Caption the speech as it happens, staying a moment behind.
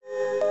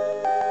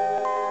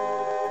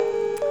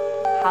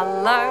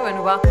Hello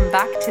and welcome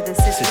back to the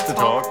Sister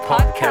Talk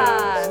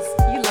podcast.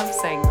 You love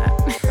saying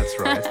that. That's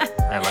right.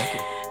 I like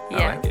it. Yeah.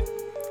 I like it.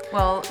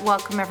 Well,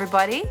 welcome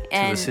everybody. To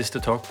the Sister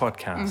Talk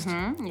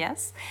podcast.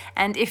 Yes.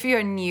 And if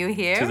you're new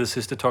here. To the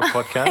Sister Talk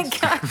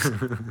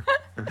podcast.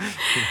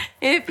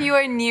 If you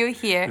are new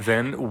here.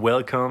 Then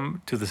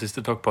welcome to the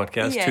Sister Talk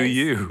podcast Yes. to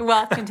you.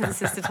 Welcome to the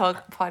Sister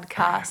Talk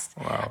podcast.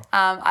 Wow.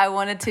 I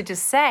wanted to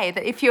just say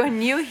that if you're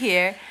new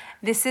here,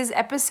 this is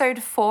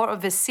episode 4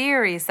 of a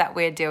series that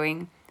we're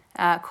doing.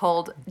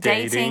 Called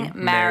Dating,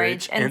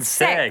 Marriage, and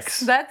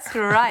Sex. That's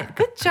right.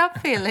 Good job,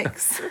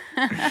 Felix.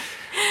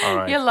 All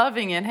right. You're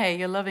loving it. Hey,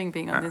 you're loving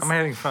being on this. I'm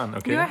having fun,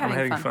 okay? You're I'm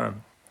having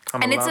fun.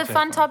 And it's a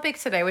fun topic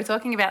today. We're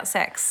talking about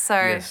sex. So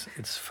Yes,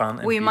 it's fun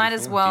and we might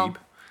as well. deep.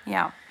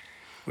 Yeah,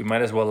 We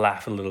might as well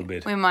laugh a little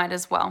bit. we might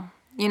as well.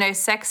 You know,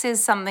 sex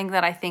is something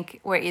that I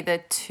think we're either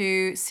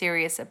too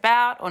serious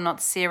about or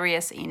not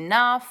serious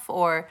enough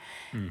or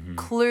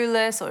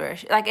clueless or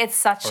like it's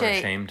such Or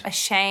a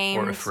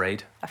ashamed. Or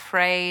afraid.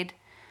 Afraid.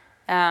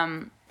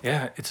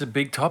 Yeah, it's a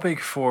big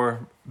topic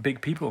for big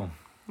people.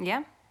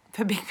 Yeah,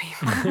 for big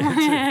people.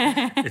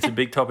 It's a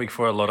big topic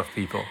for a lot of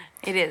people.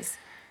 It is.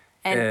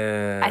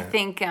 And I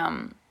think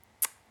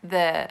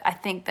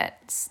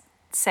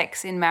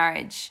sex in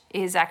marriage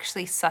is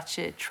actually such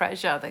a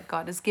treasure that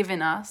God has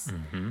given us,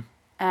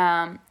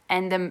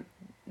 and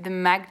the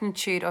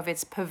magnitude of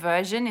its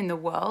perversion in the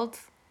world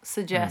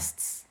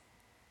suggests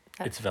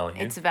that Its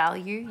value. Its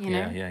value, you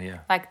know. Yeah.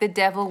 Like the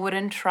devil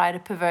wouldn't try to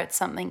pervert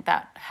something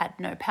that had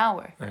no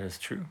power That is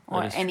true.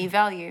 or That is any true.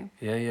 value.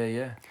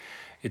 Yeah.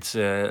 It's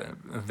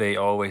they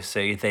always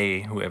say,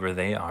 whoever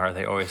they are,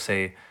 they always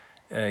say,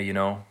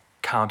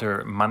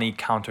 money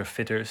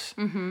counterfeiters.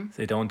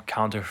 They don't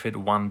counterfeit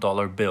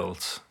 $1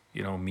 bills.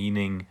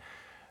 Meaning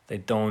they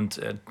don't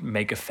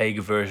make a fake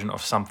version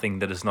of something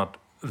that is not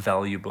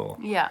valuable.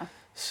 Yeah.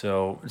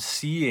 So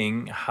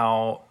seeing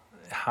how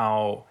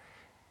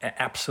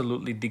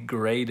absolutely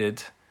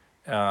degraded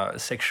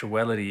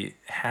sexuality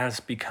has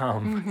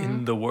become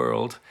in the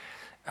world.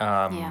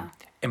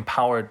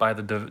 Empowered by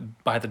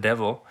the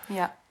devil,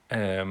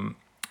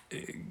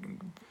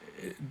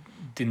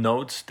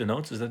 denotes,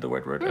 is that the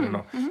word? I don't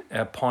know.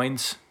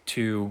 Points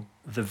to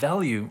the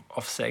value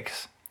of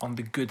sex on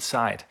the good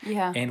side.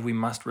 Yeah. And we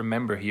must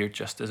remember here,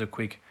 just as a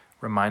quick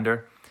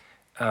reminder,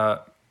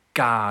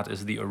 God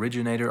is the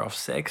originator of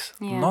sex,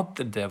 not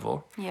the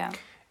devil. Yeah.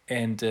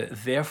 And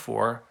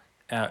therefore,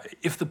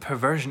 if the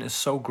perversion is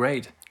so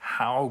great,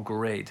 how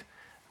great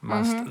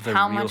must the real thing?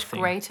 How much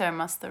greater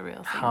must the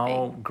real thing be?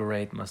 How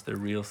great must the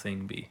real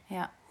thing be?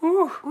 Yeah.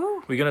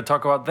 We're going to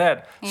talk about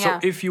that. Yeah.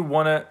 So if you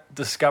want to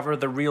discover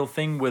the real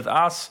thing with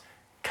us,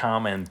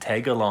 come and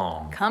tag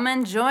along. Come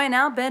and join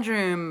our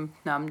bedroom.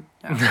 No.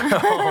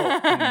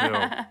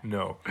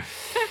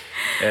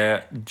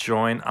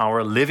 Join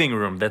our living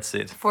room. That's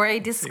it. For a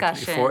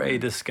discussion. For a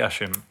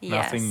discussion. Yes.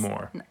 Nothing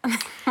more.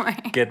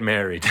 Get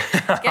married.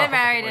 Get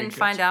married and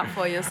find out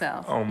for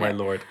yourself. Oh my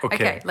Lord.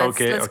 Okay.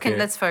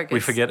 Let's focus. We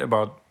forget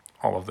about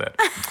all of that.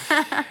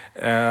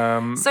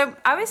 So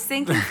I was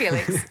thinking,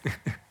 Felix,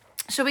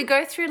 should we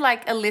go through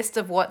like a list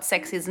of what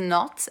sex is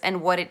not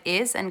and what it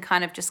is and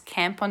kind of just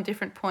camp on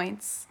different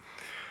points?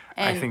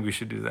 I think we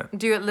should do that.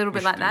 Do it a little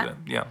bit like that?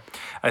 Yeah.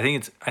 I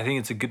think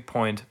it's a good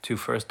point to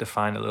first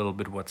define a little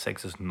bit what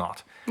sex is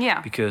not.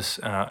 Yeah. Because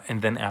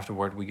and then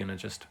afterward we're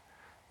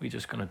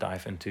just gonna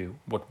dive into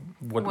what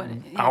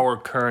our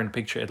current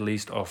picture at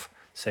least of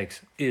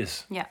sex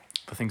is. Yeah.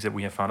 The things that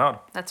we have found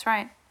out. That's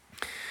right.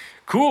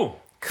 Cool.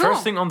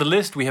 First thing on the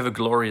list, we have a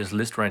glorious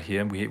list right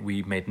here.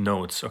 We made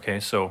notes, okay?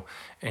 So,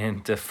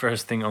 and the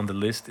first thing on the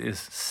list is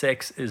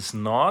sex is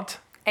not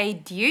a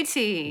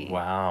duty.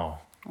 Wow.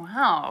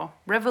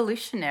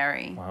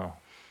 Revolutionary. Wow.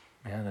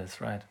 Yeah, that's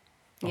right.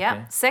 Yeah.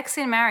 Okay. Sex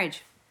in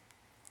marriage.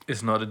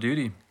 It's not a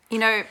duty. You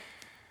know,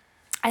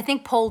 I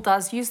think Paul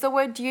does use the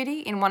word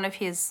duty in one of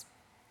his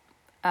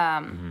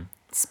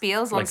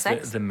spiels on Like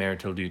sex. the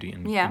marital duty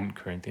in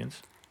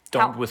Corinthians.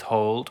 Don't How-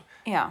 withhold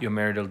Yeah. your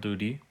marital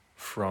duty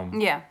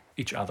from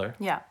each other.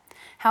 Yeah.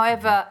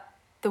 However,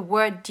 the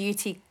word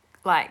duty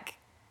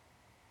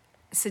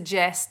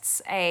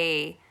suggests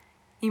a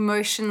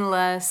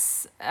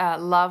emotionless,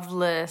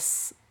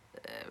 loveless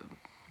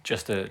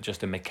Just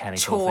a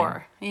mechanical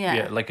chore. thing. Yeah.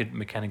 Yeah, like a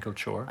mechanical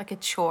chore. Like a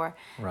chore.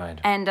 Right.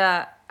 And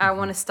I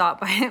want to start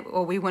by,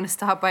 or we want to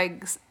start by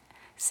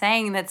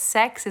saying that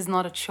sex is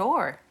not a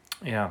chore.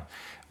 Yeah.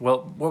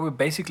 Well, what we're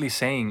basically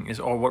saying is,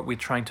 or what we're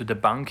trying to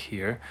debunk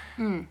here,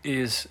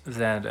 is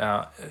that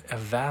a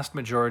vast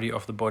majority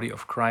of the body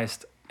of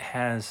Christ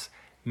has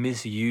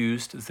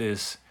misused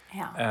this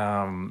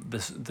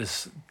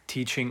this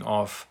teaching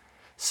of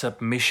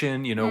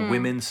submission.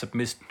 Women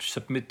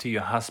submit to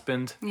your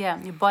husband.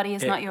 Yeah, your body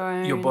is not your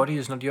own. Your body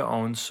is not your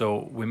own,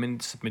 so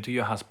women submit to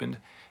your husband.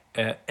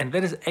 And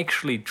that is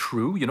actually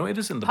true. It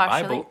is in the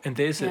Partially, Bible, and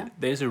there's a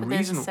reason.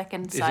 There's a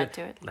second side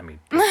to it. Let me,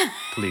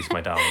 please,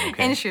 my darling.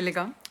 Okay.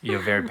 Entschuldigung. You're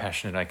very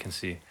passionate, I can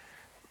see.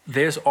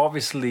 there's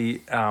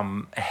obviously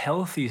a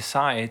healthy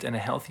side and a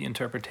healthy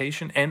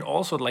interpretation, and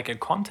also like a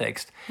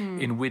context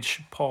in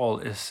which Paul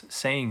is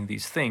saying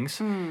these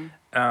things.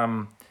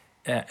 But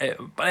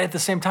at the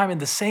same time, in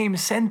the same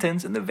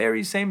sentence, in the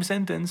very same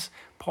sentence,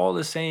 Paul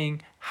is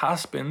saying,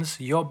 husbands,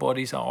 your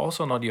bodies are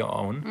also not your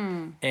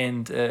own,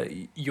 and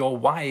your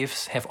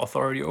wives have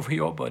authority over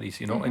your bodies,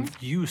 and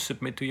you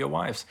submit to your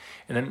wives.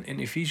 And then in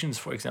Ephesians,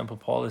 for example,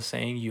 Paul is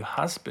saying, you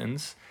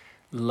husbands,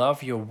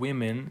 love your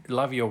women,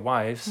 love your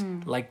wives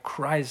like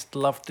Christ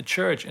loved the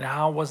church. And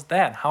how was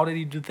that? How did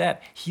he do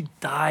that? He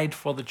died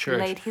for the church.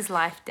 Laid his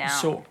life down.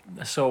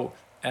 So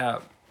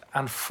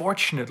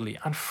unfortunately,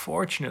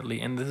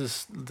 and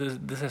this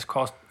has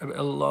caused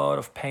a lot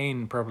of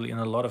pain probably in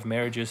a lot of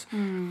marriages.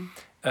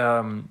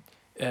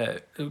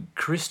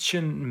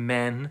 Christian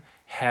men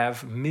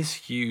have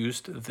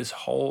misused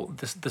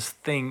this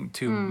thing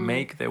to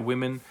make their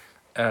women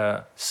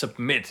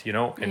submit,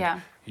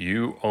 and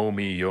you owe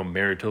me your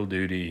marital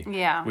duty,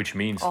 which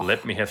means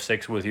let me have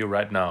sex with you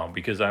right now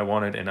because I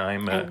want it, and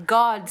and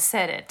God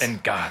said it.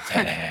 And God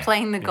said it.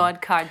 Playing the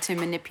God card to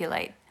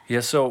manipulate.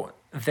 Yeah, so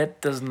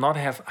that does not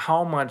have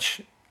how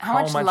much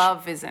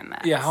love is in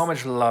that. Yeah, how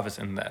much love is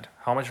in that?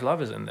 How much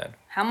love is in that?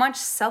 How much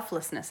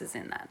selflessness is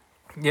in that?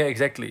 Yeah,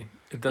 exactly.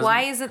 It doesn't.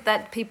 Why is it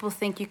that people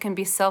think you can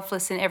be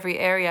selfless in every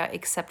area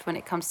except when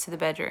it comes to the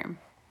bedroom?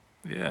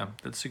 Yeah,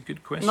 that's a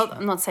good question.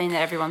 I'm not saying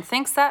that everyone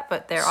thinks that,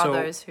 but there are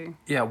those who...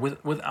 Yeah,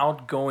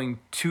 without going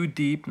too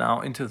deep now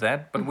into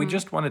that, but we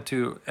just wanted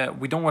to...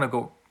 we don't want to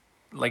go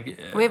like...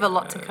 we have a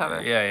lot to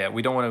cover. Yeah,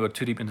 we don't want to go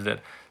too deep into that.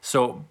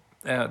 So,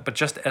 but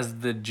just as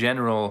the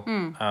general...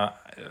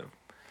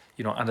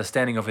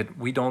 understanding of it,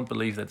 we don't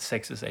believe that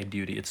sex is a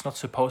duty. It's not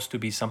supposed to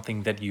be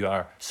something that you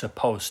are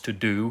supposed to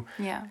do,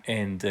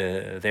 and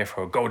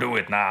therefore go do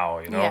it now.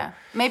 Yeah,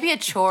 maybe a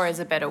chore is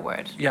a better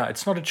word. Yeah,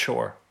 it's not a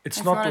chore.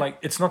 It's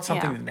not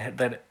something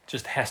that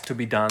just has to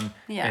be done,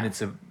 and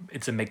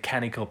it's a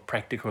mechanical,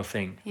 practical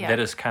thing. Yeah. That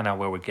is kind of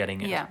where we're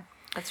getting at. Yeah,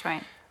 that's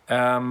right.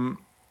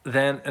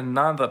 Then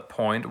another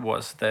point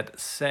was that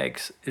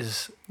sex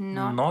is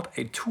not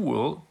a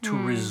tool to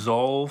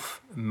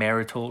resolve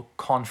marital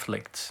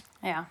conflicts.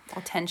 Yeah,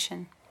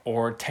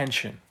 or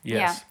tension.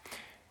 Yes.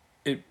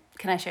 Yeah.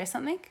 Can I share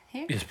something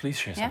here? Yes, please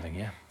share something,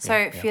 yeah.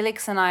 So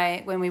Felix and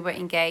I, when we were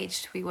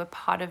engaged, we were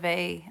part of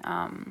a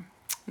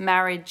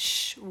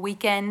marriage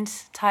weekend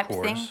type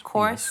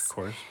course. Yes,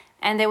 course.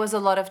 And there was a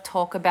lot of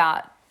talk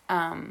about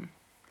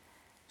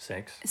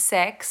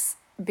sex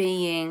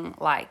being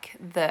like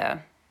the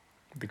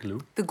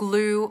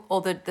glue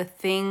or the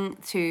thing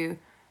to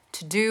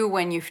do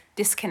when you've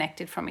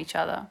disconnected from each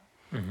other.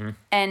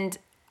 And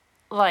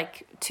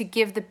like to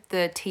give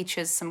the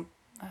teachers some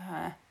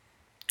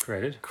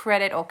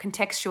credit or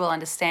contextual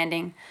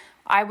understanding,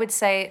 I would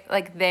say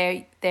like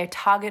their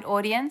target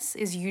audience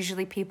is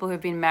usually people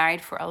who've been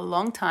married for a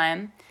long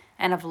time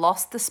and have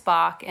lost the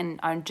spark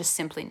and are just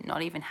simply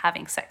not even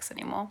having sex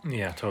anymore.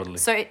 Yeah, totally.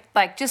 So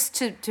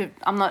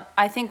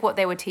I think what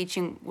they were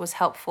teaching was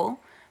helpful,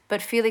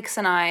 but Felix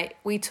and I,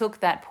 we took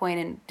that point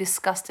and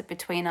discussed it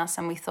between us,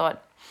 and we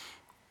thought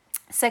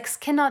sex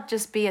cannot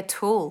just be a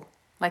tool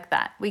like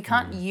that. We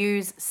can't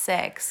use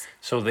sex.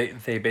 So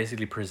they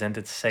basically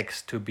presented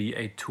sex to be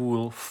a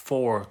tool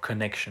for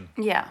connection.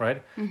 Yeah.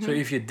 Right? So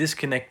if you're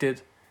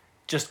disconnected,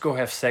 just go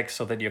have sex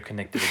so that you're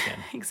connected again.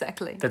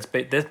 Exactly.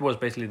 That was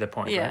basically the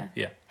point, right?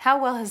 Yeah.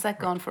 How well has that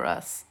gone for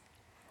us?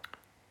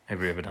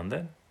 Have you ever done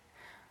that?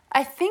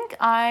 I think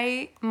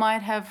I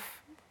might have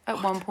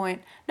at one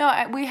point.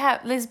 No, we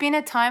have. There's been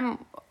a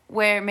time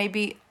where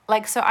maybe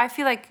so I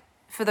feel like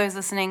for those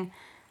listening,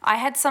 I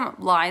had some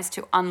lies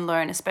to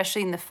unlearn,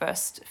 especially in the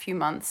first few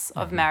months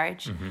of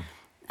marriage,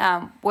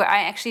 where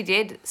I actually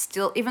did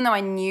still, even though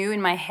I knew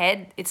in my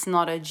head it's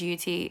not a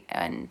duty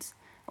and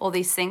all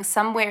these things,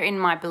 somewhere in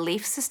my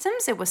belief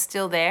systems it was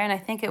still there, and I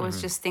think it was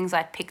just things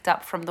I picked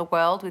up from the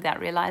world without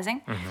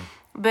realizing.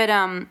 But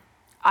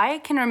I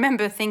can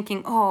remember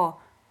thinking, oh,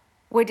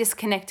 we're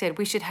disconnected,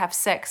 we should have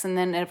sex and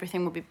then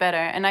everything will be better.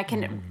 And I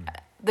can,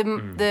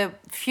 the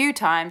few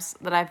times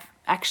that I've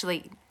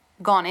actually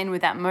gone in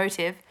with that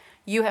motive,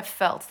 you have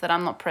felt that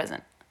I'm not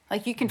present.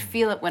 Like you can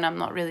feel it when I'm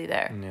not really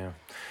there.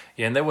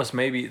 Yeah, and there was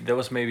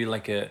maybe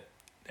like a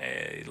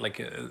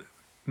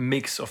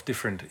mix of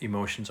different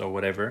emotions or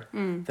whatever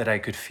that I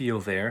could feel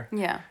there.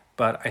 Yeah.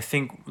 But I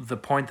think the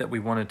point that we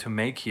wanted to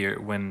make here,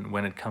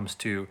 when it comes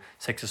to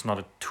sex is not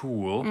a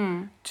tool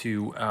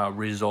to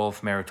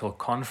resolve marital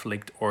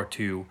conflict or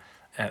to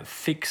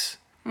fix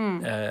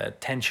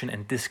tension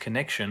and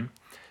disconnection,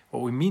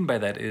 what we mean by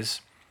that is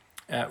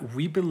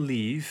we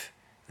believe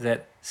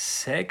that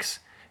sex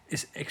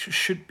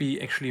should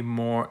be actually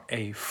more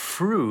a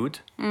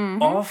fruit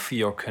of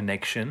your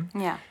connection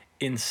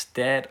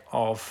instead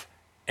of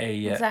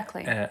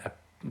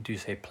do you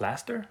say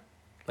plaster?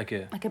 Like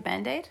a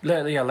Band-Aid?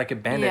 Yeah, like a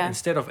Band-Aid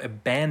instead of a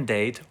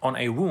Band-Aid on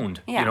a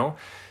wound,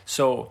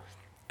 So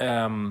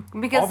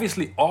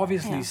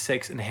obviously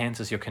sex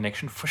enhances your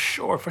connection for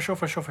sure.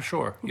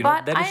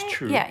 That is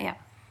true. Yeah.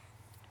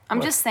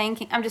 I'm just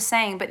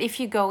saying, but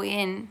if you go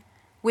in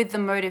with the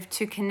motive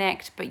to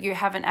connect, but you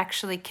haven't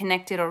actually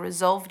connected or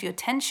resolved your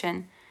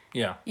tension,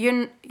 Yeah.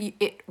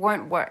 it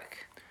won't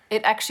work.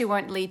 It actually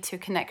won't lead to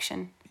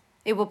connection.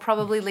 It will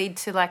probably lead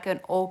to like an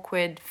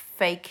awkward,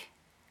 fake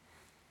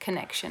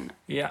connection.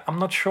 Yeah, I'm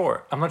not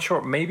sure.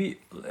 Maybe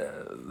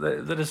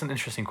that is an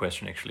interesting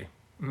question, actually.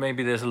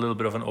 Maybe there's a little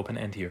bit of an open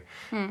end here.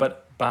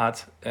 But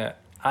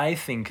I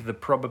think the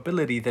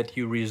probability that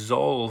you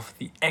resolve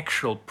the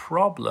actual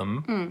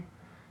problem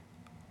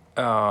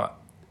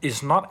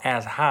is not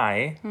as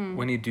high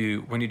when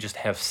you just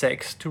have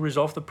sex to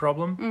resolve the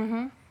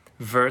problem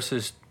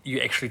versus you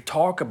actually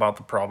talk about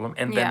the problem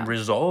and then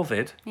resolve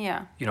it.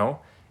 Yeah. You know,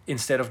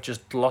 instead of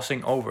just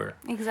glossing over.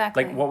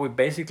 Exactly. Like what we're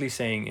basically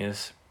saying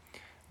is,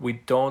 we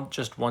don't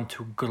just want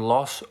to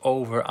gloss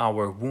over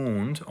our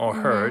wound or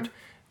hurt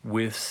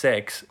with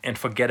sex and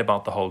forget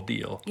about the whole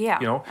deal. Yeah,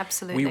 you know,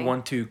 absolutely. we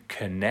want to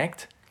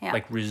connect, Yeah.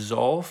 like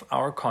resolve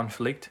our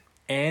conflict,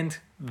 and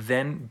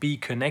then be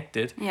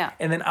connected. Yeah.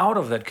 And then out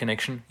of that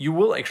connection, you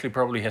will actually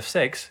probably have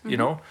sex. You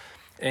know,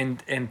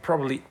 and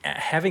probably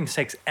having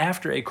sex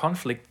after a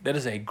conflict, that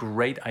is a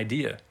great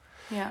idea.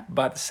 Yeah.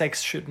 But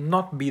sex should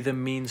not be the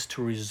means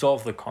to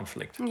resolve the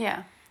conflict.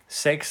 Yeah.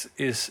 Sex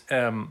is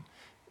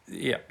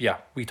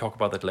we talk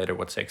about that later,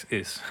 what sex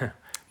is.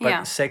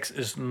 But sex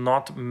is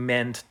not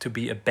meant to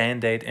be a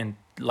band-aid and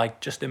like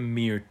just a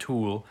mere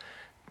tool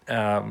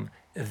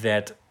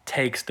that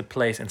takes the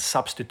place and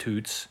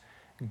substitutes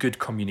good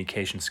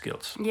communication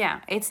skills. Yeah,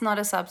 it's not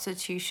a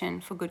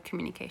substitution for good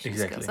communication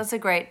Exactly. skills. That's a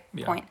great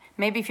point.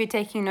 Maybe if you're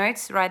taking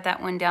notes, write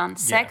that one down.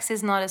 Sex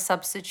is not a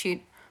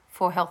substitute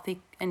for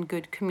healthy and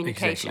good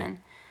communication.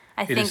 Exactly.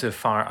 I It think is a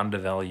far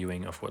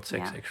undervaluing of what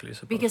sex actually is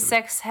supposed because to be.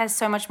 sex has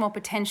so much more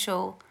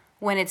potential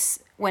when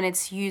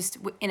it's used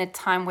in a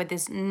time where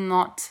there's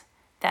not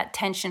that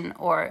tension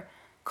or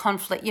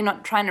conflict. You're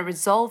not trying to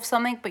resolve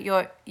something, but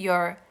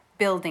you're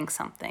building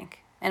something.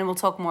 And we'll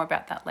talk more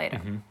about that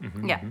later.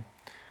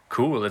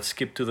 Cool, let's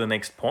skip to the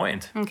next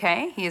point.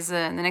 Okay, here's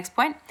the next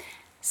point.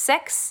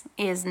 Sex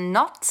is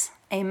not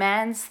a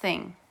man's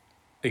thing.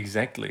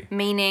 Exactly.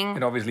 Meaning,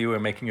 And obviously we're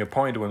making a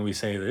point when we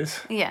say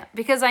this. yeah,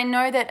 because I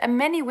know that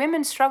many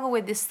women struggle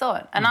with this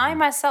thought. And I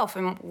myself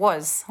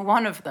was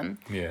one of them.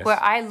 Yes.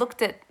 Where I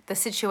looked at the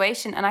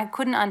situation and I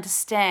couldn't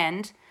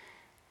understand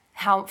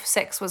how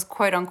sex was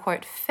quote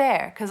unquote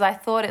fair because I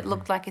thought it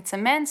looked like it's a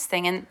man's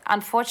thing. And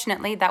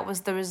unfortunately, that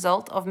was the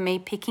result of me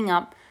picking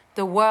up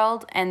the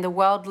world and the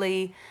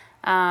worldly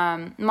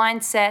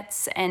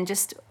mindsets and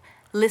just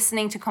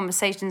listening to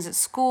conversations at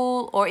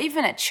school or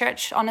even at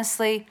church,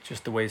 honestly.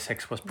 Just the way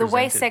sex was The presented.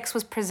 way sex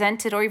was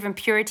presented or even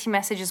purity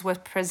messages were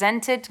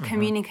presented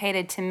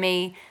communicated to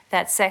me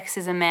that sex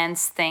is a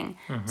man's thing.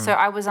 So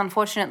I was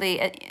unfortunately,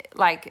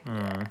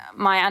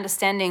 my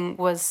understanding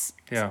was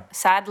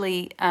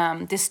sadly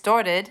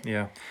distorted.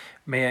 Yeah.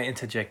 May I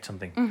interject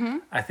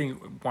something? I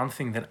think one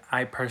thing that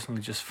I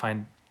personally just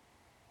find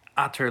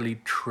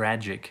utterly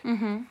tragic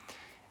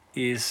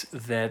is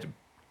that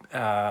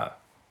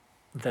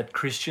that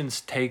Christians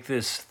take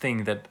this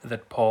thing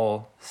that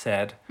Paul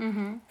said,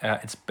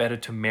 it's better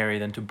to marry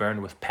than to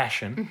burn with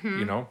passion,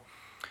 you know,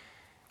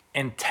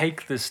 and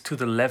take this to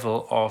the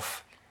level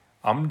of,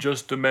 I'm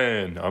just a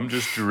man, I'm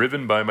just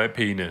driven by my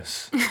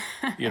penis,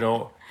 you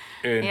know,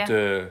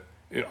 and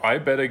I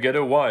better get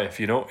a wife,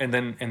 you know, and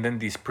then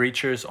these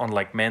preachers on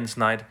like men's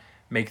night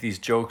make these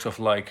jokes of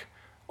like,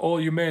 oh,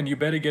 you men, you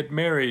better get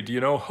married, you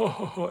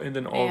know, and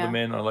then all the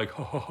men are like,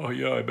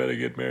 yeah, I better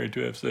get married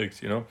to have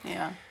sex, you know.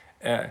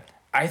 Yeah.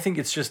 I think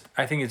it's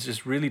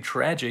just really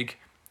tragic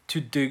to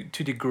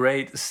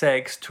degrade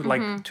sex to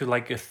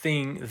like a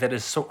thing that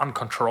is so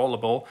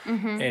uncontrollable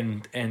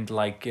and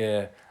like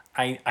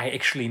I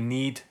actually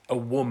need a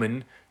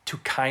woman to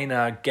kind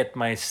of get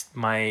my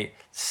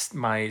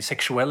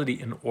sexuality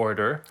in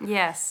order.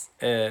 Yes.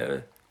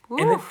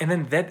 And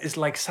then that is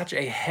like such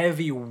a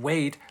heavy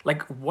weight.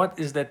 Like, what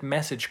is that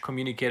message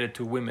communicated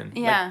to women?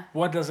 Yeah. Like,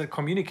 what does it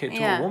communicate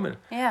to a woman?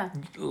 Yeah.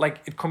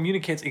 Like, it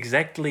communicates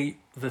exactly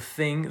the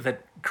thing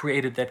that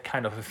created that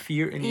kind of a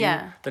fear in you,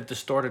 that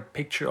distorted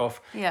picture of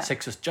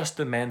sex is just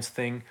a man's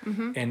thing,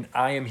 and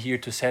I am here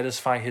to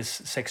satisfy his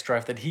sex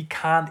drive that he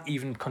can't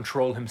even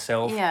control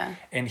himself,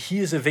 and he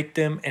is a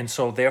victim, and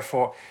so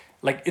therefore,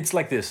 like, it's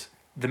like this.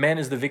 The man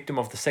is the victim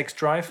of the sex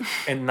drive,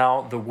 and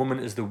now the woman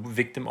is the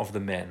victim of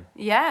the man.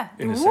 Yeah.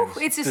 Sense.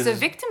 It's just a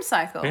victim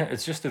cycle. Yeah,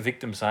 it's just a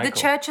victim cycle. The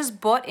church has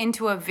bought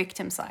into a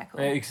victim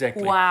cycle.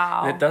 Exactly.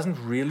 Wow. It doesn't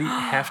really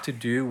have to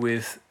do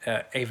with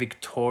a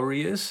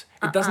victorious.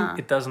 It doesn't.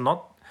 It does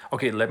not.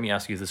 Okay, let me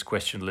ask you this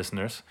question,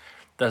 listeners.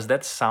 Does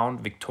that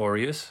sound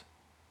victorious?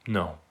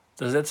 No.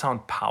 Does that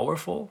sound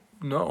powerful?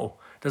 No.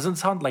 Does it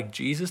sound like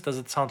Jesus? Does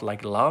it sound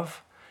like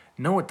love?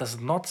 No, it does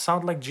not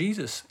sound like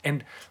Jesus.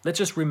 And let's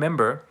just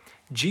remember,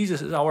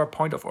 Jesus is our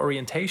point of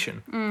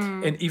orientation.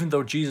 And even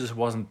though Jesus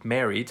wasn't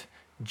married,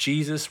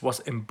 Jesus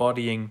was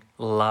embodying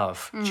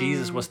love.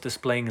 Jesus was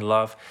displaying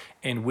love.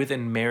 And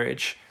within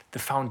marriage, the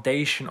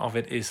foundation of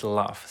it is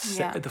love.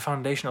 The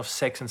foundation of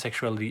sex and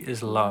sexuality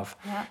is love.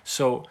 Yeah.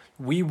 So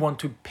we want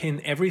to pin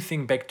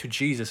everything back to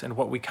Jesus and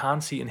what we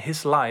can't see in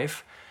his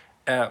life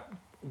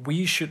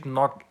we should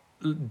not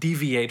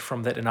deviate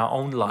from that in our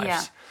own lives.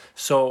 Yeah.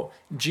 So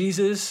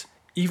Jesus,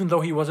 even though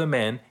he was a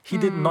man, he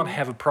did not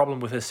have a problem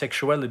with his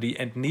sexuality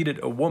and needed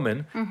a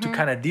woman to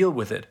kind of deal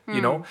with it.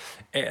 You know,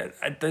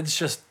 that's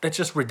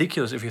just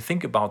ridiculous if you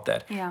think about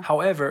that. Yeah.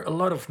 However, a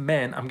lot of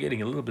men, I'm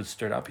getting a little bit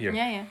stirred up here.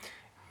 Yeah.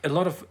 A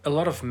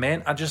lot of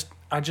men are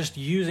just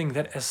using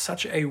that as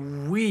such a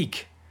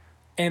weak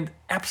and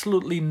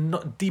absolutely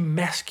not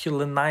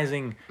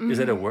demasculinizing. Is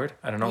that a word?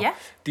 I don't know. Yeah.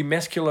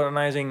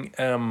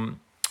 Demasculinizing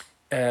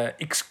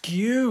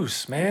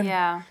excuse, man.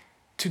 Yeah.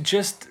 To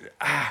just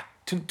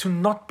to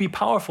not be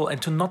powerful and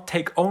to not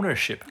take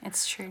ownership.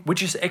 It's true.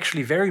 Which is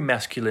actually very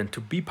masculine, to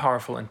be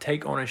powerful and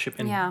take ownership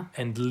and Yeah.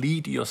 and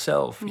lead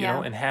yourself, you Yeah.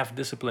 know, and have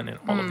discipline and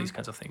all of these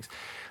kinds of things.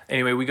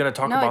 Anyway, we're gonna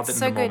talk No, about it's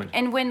that in so a good. moment.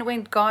 And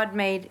when God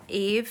made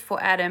Eve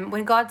for Adam,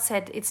 when God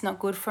said it's not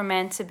good for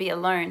man to be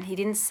alone, he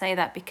didn't say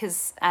that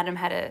because Adam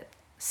had a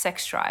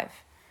sex drive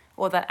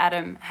or that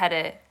Adam had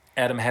a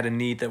Adam had a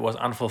need that was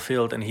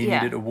unfulfilled, and he Yeah.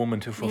 needed a woman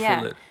to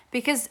fulfill it.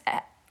 Because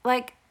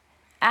like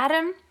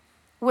Adam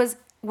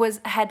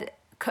had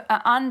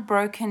an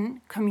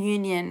unbroken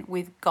communion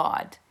with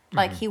God.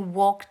 Like he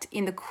walked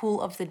in the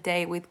cool of the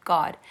day with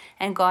God,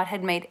 and God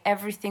had made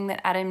everything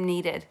that Adam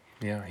needed.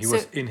 Yeah, he So-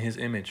 was in his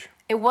image.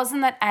 It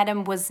wasn't that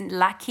Adam was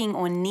lacking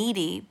or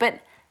needy, but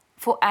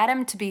for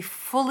Adam to be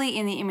fully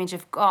in the image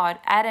of God,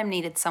 Adam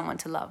needed someone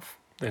to love.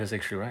 That is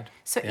actually right.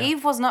 So Yeah.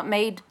 Eve was not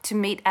made to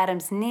meet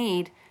Adam's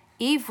need.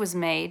 Eve was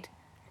made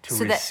To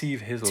so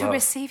receive his to love.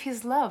 receive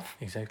his love.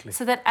 Exactly.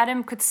 So that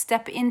Adam could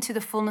step into the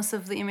fullness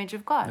of the image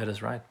of God. That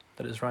is right.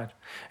 That is right.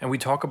 And we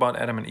talk about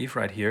Adam and Eve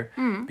right here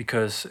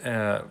because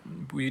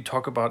we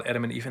talk about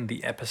Adam and Eve in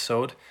the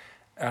episode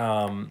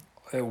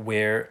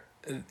where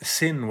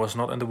sin was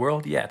not in the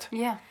world yet.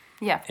 Yeah.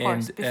 Yeah, of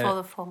course, And, before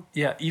the fall.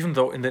 Yeah, even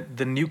though in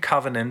the new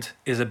covenant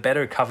is a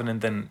better covenant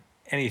than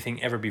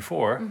anything ever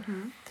before.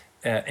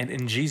 And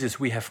in Jesus,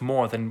 we have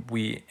more than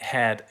we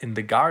had in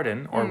the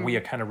garden, or we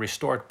are kind of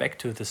restored back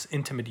to this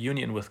intimate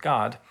union with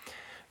God.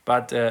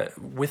 But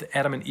with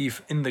Adam and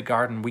Eve in the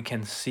garden, we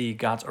can see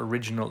God's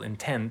original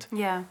intent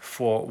Yeah.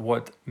 for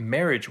what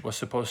marriage was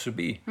supposed to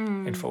be,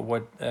 and for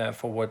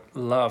what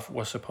love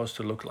was supposed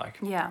to look like.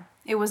 Yeah.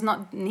 It was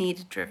not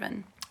need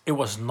driven. It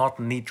was not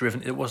need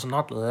driven. It was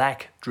not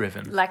lack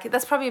driven. Like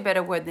that's probably a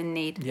better word than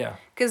need. Yeah.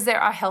 Because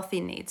there are healthy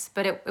needs,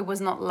 but it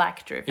was not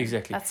lack driven.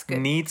 Exactly. That's good.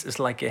 Needs is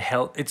like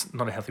it's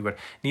not a healthy word.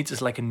 Needs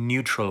is like a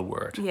neutral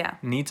word. Yeah.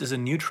 Needs is a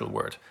neutral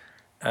word.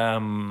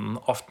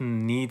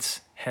 Often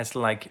needs has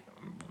like,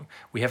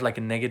 we have like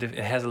a negative,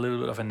 it has a little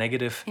bit of a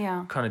negative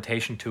Yeah.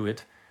 connotation to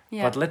it.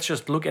 Yeah. But let's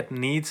just look at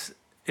needs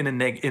in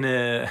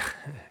a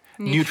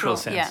neutral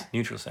sense. yeah.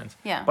 Neutral sense.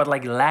 Yeah. But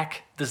like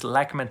this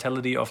lack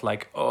mentality of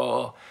like,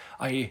 oh,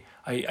 I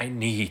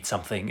need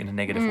something in a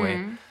negative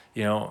way.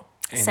 You know.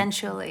 and-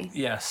 Sensually.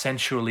 Yeah,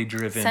 sensually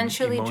driven,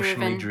 Sensually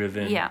emotionally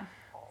driven. Yeah.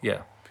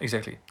 Yeah,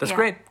 exactly. That's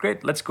Yeah.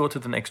 great. Let's go to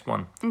the next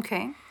one.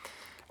 Okay.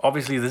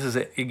 Obviously, this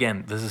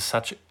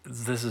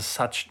is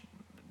such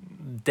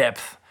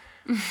depth.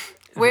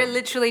 We're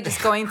literally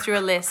just going through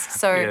a list.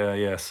 So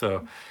Yeah.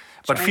 So,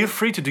 but feel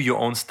free to do your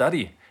own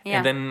study Yeah.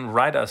 and then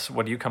write us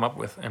what you come up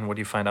with and what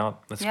you find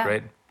out. That's Yeah.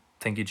 great.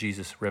 Thank you,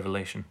 Jesus.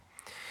 Revelation.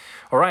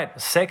 All right.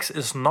 Sex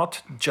is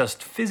not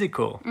just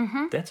physical.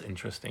 That's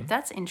interesting.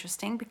 that's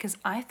interesting because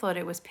I thought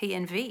it was P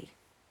and V.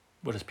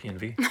 What is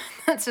PNV?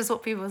 That's just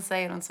what people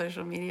say on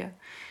social media.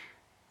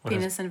 What is-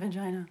 Penis and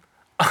vagina.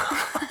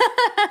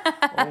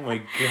 Oh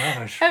my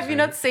gosh. Have you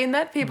not seen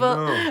that?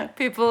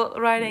 People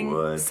writing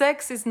What?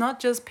 sex is not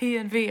just P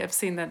and V. I've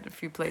seen that a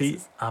few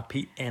places.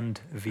 P and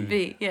V.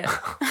 V, yeah.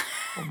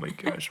 Oh my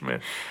gosh,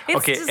 man. It's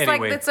Okay, just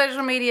anyway. like the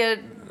social media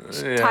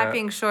Yeah.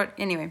 typing short.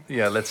 Anyway,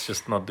 Yeah, let's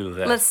just not do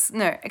that.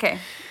 okay.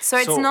 So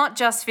it's So- not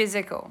just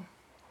physical.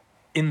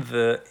 In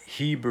the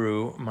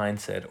Hebrew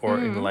mindset, or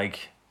Mm.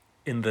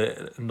 in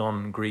the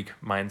non-Greek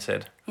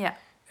mindset, Yeah.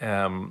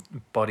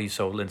 body,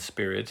 soul, and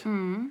spirit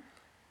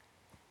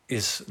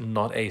is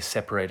not a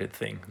separated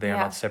thing. They are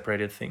Yeah. not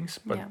separated things,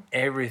 but Yeah.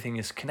 everything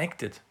is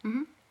connected.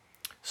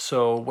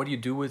 So what you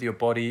do with your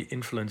body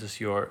influences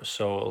your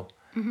soul.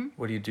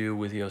 What you do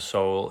with your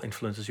soul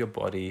influences your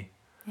body.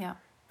 Yeah.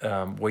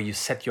 Where you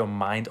set your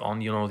mind on,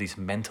 these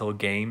mental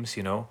games,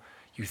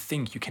 you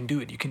think you can do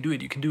it, you can do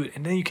it, you can do it,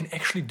 and then you can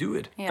actually do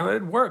it. Yeah. And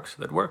that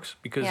works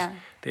because Yeah.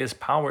 there's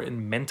power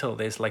in mental.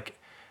 There's like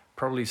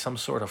probably some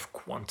sort of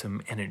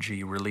quantum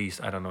energy released.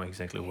 I don't know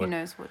exactly Who what.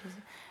 knows what is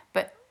it?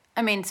 But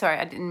I mean, sorry,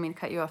 I didn't mean to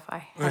cut you off. I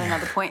had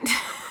another point.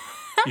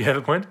 You have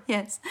a point?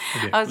 Yes.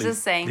 Okay, I was please-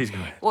 just saying please go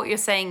ahead. what you're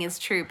saying is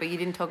true, but you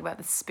didn't talk about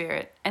the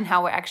spirit and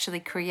how we're actually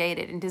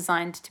created and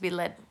designed to be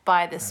led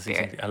by the That's spirit.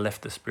 exactly- I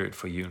left the spirit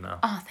for you now.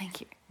 Oh,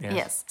 thank you. Yes.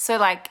 Yes. So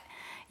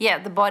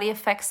the body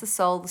affects the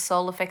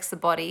soul affects the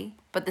body,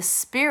 but the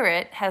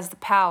spirit has the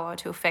power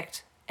to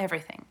affect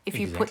everything if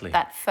you Exactly. put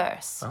that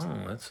first.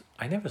 Oh,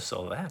 I never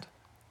saw that.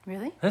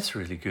 Really? That's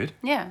really good.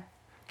 Yeah.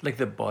 Like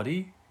the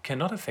body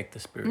cannot affect the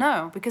spirit.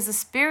 No, because the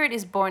spirit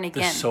is born The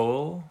again.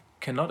 soul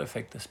cannot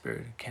affect the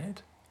spirit, can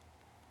it?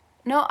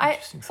 No,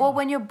 Interesting well, thought.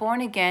 when you're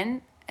born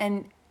again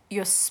and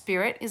your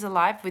spirit is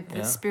alive with the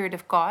Yeah. Spirit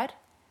of God.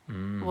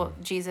 Well,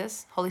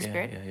 Jesus, Holy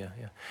Spirit.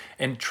 Yeah.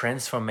 And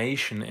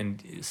transformation and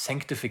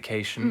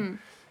sanctification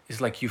is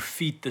like you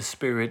feed the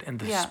Spirit, and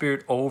the Yeah.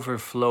 Spirit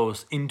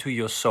overflows into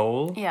your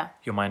soul, Yeah.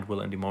 your mind,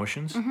 will, and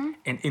emotions,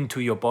 and into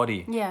your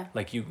body. Yeah.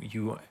 Like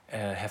you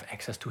have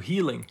access to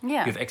healing.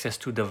 Yeah. You have access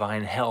to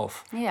divine health.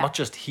 Yeah. Not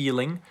just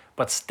healing,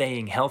 but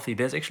staying healthy.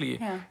 There's actually,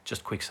 Yeah.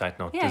 just quick side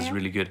note, Yeah, this is yeah.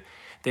 really good.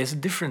 There's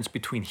a difference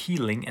between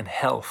healing and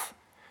health.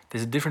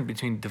 There's a difference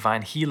between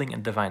divine healing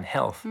and divine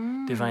health.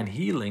 Divine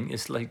healing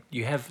is like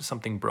you have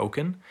something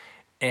broken,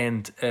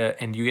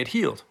 and you get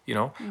healed, you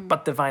know.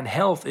 But divine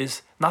health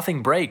is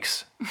nothing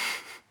breaks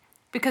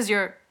Because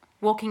you're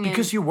walking in.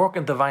 because you walk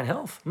in divine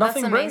health.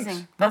 Nothing That's breaks.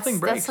 amazing. Nothing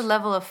breaks. That's a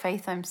level of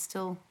faith I'm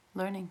still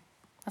learning.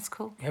 That's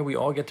cool. Yeah, we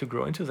all get to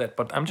grow into that.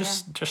 But I'm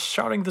just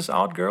shouting this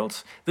out,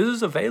 girls. This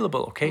is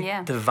available, okay?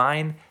 Yeah.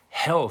 Divine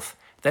health.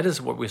 That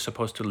is what we're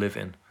supposed to live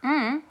in.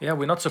 Yeah,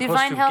 we're not supposed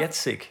Divine to health. get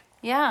sick.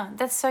 Yeah,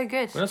 that's so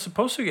good. We're not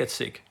supposed to get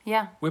sick.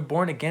 Yeah, We're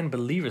born again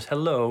believers.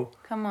 Hello.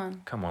 come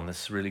on. Come on, this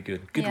is really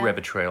good. Good Yeah.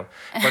 rabbit trail.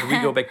 But we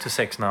go back to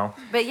sex now.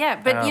 But you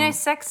know,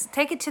 sex,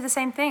 take it to the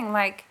same thing.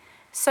 Like,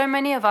 so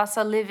many of us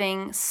are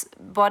living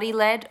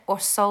body-led or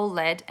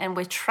soul-led, and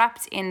we're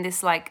trapped in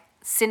this, like,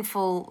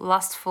 sinful,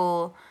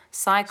 lustful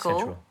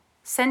cycle.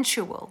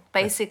 Sensual,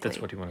 basically.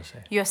 That's what you want to say.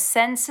 Your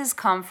senses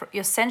come from,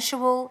 your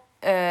sensual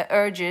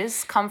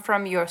urges come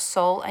from your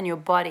soul and your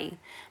body.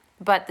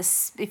 But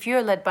if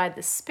you're led by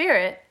the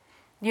Spirit,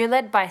 you're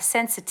led by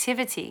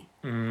sensitivity.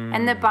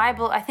 And the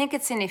Bible, I think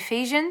it's in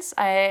Ephesians,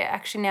 I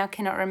actually now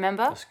cannot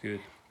remember. That's good.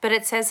 But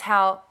it says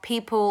how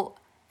people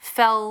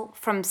fell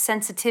from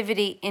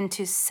sensitivity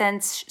into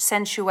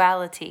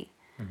sensuality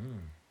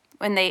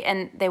when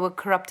they were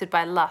corrupted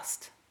by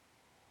lust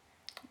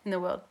in the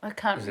world. I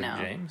can't Is it know.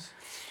 James?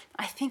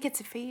 I think it's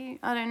Ephesians.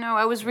 I don't know.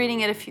 I was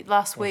reading it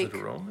last Was week.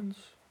 it Romans?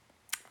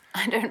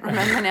 I don't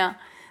remember now.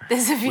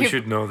 There's a few. We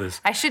should know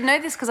this. I should know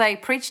this because I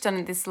preached on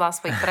it this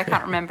last week, but I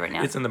can't remember it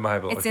now. It's in the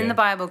Bible. It's okay. in the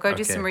Bible. Go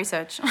do Okay. some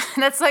research.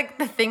 That's like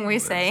the thing we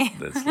say.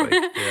 That's like,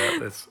 yeah,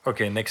 that's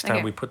okay. Next time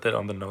Okay. we put that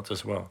on the notes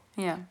as well.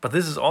 Yeah. But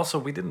this is also,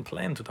 we didn't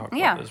plan to talk about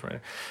Yeah. this, right?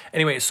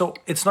 Anyway, so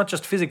it's not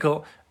just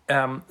physical.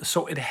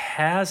 So it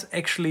has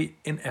actually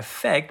an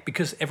effect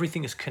because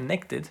everything is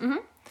connected.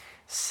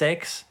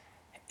 Sex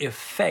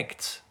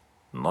affects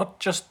not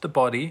just the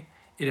body,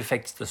 it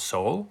affects the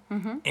soul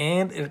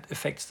and it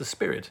affects the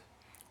spirit.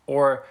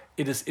 Or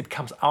it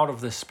comes out of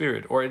the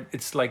spirit, or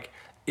it's like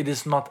it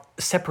is not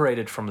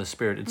separated from the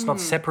spirit. It's not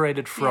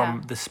separated from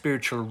Yeah. the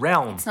spiritual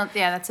realm. It's not.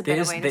 Yeah, that's a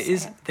better way to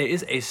say it. There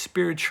is a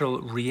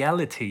spiritual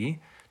reality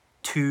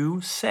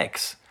to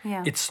sex.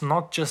 Yeah. It's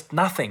not just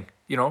nothing,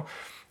 you know.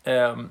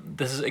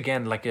 This is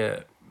again like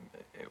a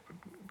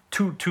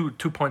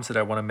two points that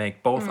I want to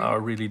make. Both are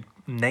really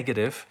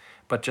negative,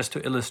 but just to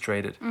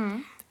illustrate it.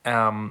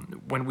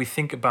 When we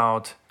think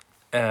about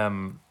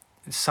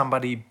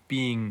somebody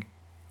being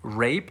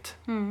raped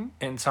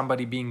and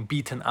somebody being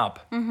beaten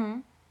up,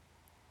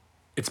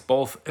 it's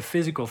both a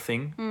physical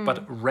thing,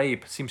 but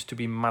rape seems to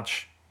be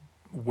much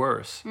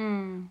worse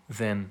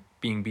than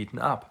being beaten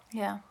up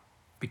Yeah.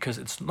 because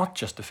it's not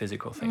just a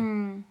physical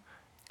thing.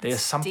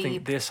 There's something.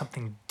 deep. There's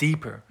something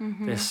deeper.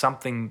 There's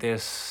something.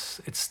 It's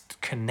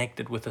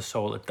connected with the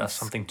soul. It does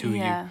something to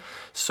Yeah. you.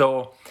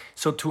 So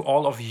to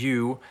all of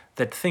you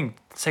that think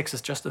sex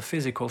is just a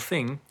physical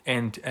thing,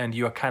 and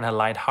you are kind of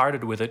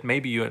lighthearted with it.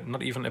 Maybe you're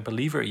not even a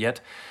believer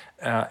yet,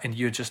 and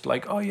you're just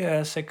like, oh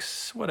yeah,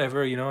 sex,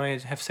 whatever. You know, I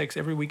have sex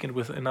every weekend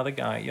with another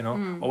guy. You know,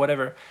 or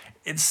whatever.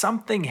 It's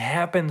something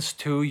happens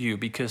to you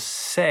because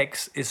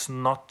sex is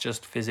not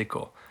just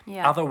physical.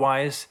 Yeah.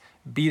 Otherwise,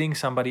 beating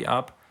somebody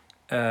up.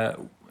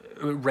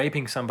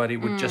 Raping somebody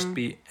would just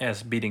be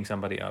as beating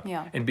somebody up.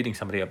 Yeah. And beating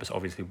somebody up is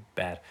obviously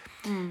bad.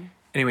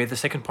 Anyway, the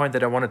second point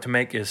that I wanted to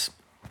make is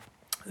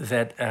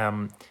that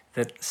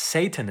that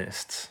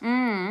Satanists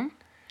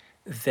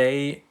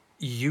they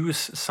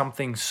use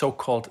something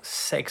so-called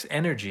sex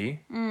energy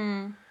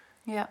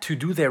Yeah. to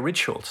do their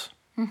rituals.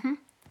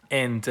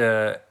 And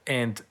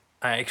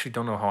I actually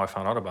don't know how I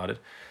found out about it,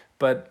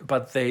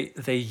 but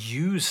they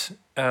use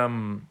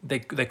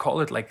they call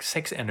it like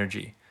sex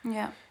energy.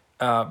 Yeah.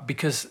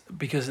 Because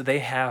they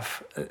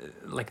have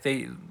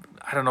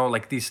I don't know,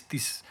 like these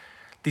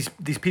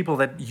people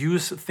that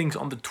use things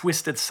on the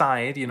twisted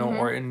side, you know,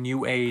 or in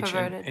New Age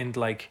Perverted. and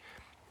like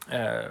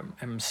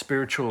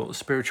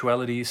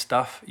spirituality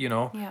stuff, you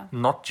know, Yeah.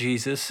 not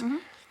Jesus.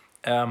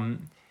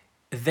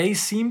 They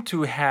seem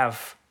to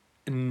have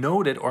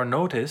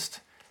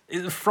noticed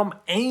from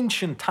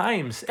ancient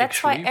times. That's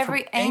actually, why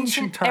every from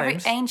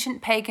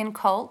ancient pagan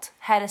cult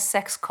had a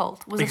sex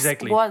cult.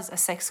 Exactly. Was a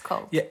sex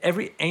cult. Yeah,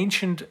 every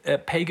ancient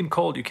pagan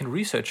cult, you can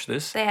research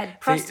this. They had They had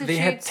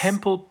prostitutes.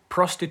 temple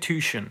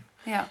prostitution.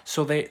 Yeah.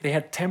 So they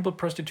had temple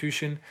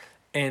prostitution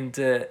and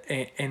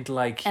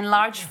like And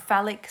large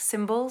phallic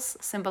symbols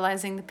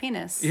symbolizing the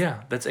penis.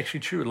 yeah, that's actually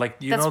true. Like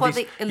That's what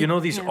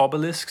these yeah.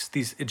 obelisks,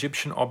 these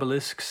Egyptian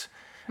obelisks,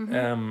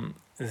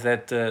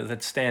 that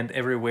stand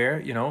everywhere.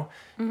 You know,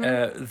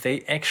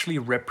 they actually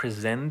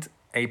represent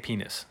a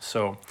penis.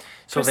 So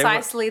they were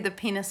Precisely the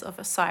penis of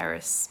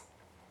Osiris.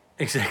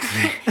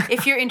 exactly.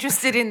 If you're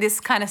interested in this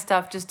kind of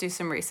stuff, just do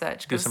some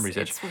research. Do some 'cause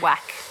research. It's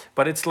whack.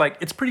 But it's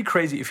pretty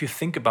crazy if you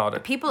think about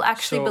it. People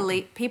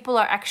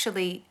are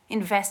actually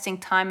investing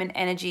time and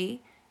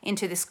energy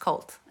into this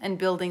cult and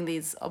building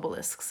these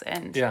obelisks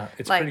and Yeah,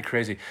 it's like, pretty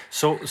crazy.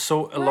 So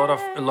a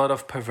lot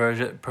of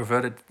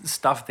perverted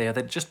stuff there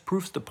that just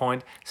proves the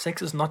point.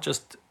 Sex is not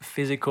just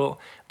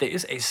physical. There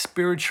is a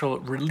spiritual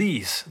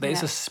release. There is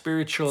Yeah. a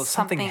spiritual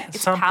Something- something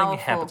it's something powerful.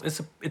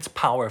 happens. It's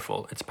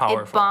powerful. It's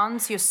powerful. it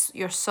bonds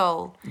your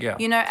soul. Yeah.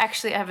 You know,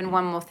 actually, I have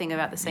one more thing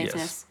about the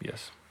Satanists.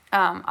 Yes.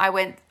 I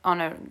went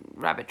on a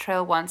rabbit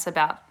trail once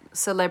about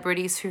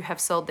celebrities who have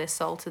sold their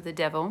soul to the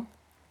devil,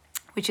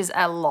 which is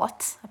a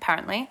lot,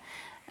 apparently.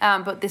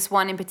 But this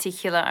one in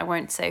particular, I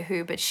won't say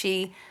who, but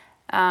she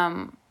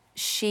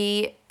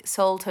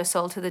sold her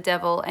soul to the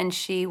devil, and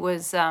she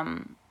was,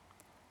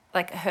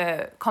 like,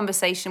 her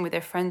conversation with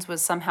her friends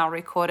was somehow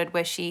recorded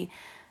where she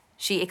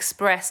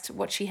expressed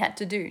what she had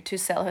to do to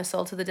sell her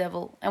soul to the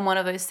devil. And one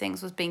of those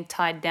things was being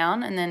tied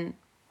down and then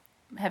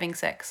having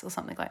sex or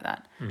something like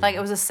that. Like, it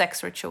was a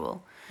sex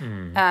ritual.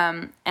 And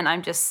I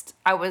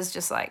was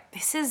just like,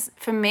 this is,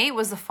 for me, it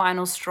was the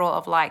final straw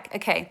of like,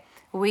 okay,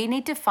 we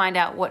need to find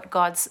out what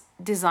God's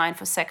design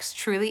for sex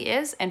truly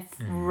is and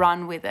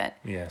run with it.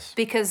 Yes.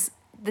 Because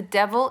the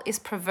devil is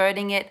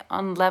perverting it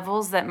on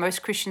levels that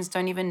most Christians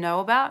don't even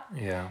know about.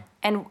 Yeah.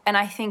 And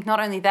I think not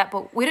only that,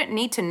 but we don't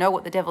need to know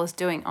what the devil is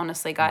doing,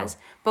 honestly, guys.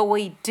 But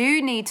we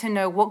do need to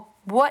know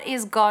what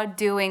is God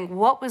doing?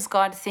 What was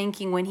God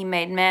thinking when he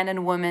made man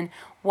and woman?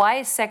 Why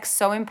is sex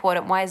so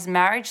important? Why is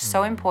marriage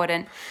so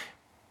important?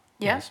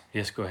 Yeah?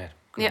 Yes, go ahead.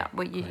 Yeah,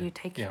 well, you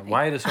take Yeah, it.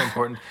 why it is so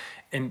important,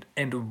 and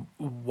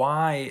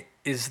why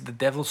is the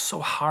devil so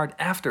hard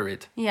after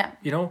it? Yeah.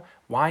 You know,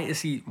 why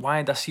does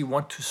he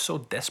want to so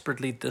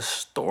desperately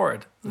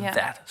distort Yeah.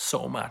 that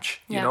so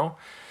much? You Yeah. know?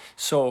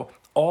 So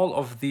all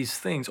of these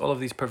things, all of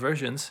these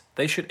perversions,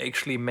 they should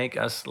actually make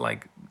us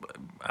like,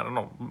 I don't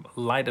know,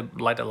 light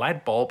a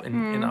light bulb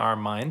in our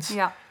minds.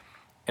 Yeah.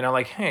 And are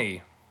like,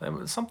 hey,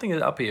 something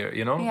is up here,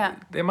 you know? Yeah.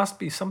 There must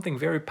be something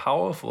very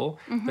powerful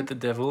that the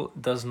devil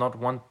does not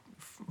want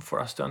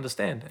for us to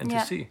understand and Yeah.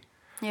 to see.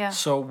 Yeah.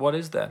 So what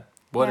is that?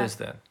 What Yeah. is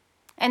that?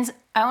 And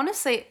I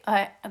honestly,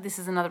 this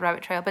is another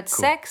rabbit trail, but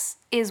sex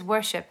is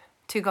worship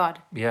to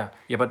God. Yeah,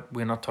 but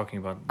we're not talking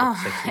about what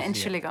sex is In yet.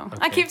 Entschuldigung.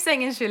 Okay. I keep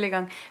saying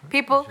Entschuldigung.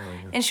 People,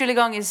 Entschuldigung.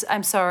 Entschuldigung is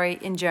I'm sorry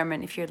in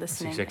German if you're That's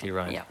listening. exactly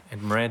right. Yeah.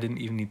 And Maria didn't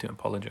even need to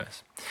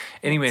apologize.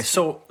 Anyway,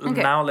 so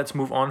now let's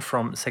move on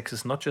from sex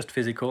is not just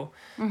physical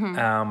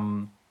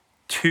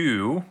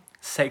to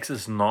sex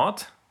is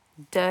not.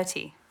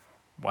 Dirty.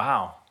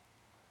 Wow.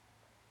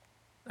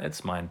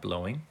 That's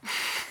mind-blowing.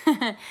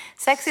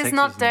 Sex is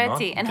not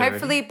dirty. And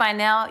hopefully by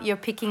now you're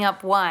picking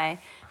up why.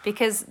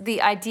 Because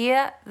the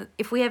idea,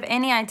 if we have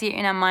any idea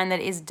in our mind that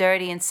is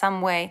dirty in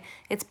some way,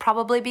 it's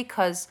probably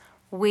because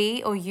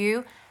we or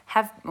you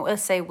have,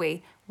 let's say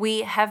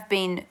we have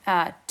been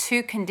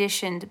too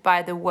conditioned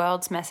by the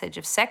world's message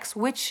of sex,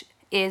 which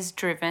is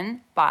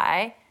driven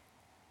by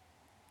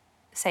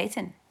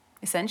Satan,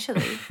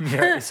 essentially.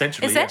 Yeah,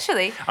 essentially.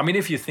 Essentially. Yeah. I mean,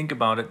 if you think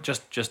about it,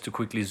 just to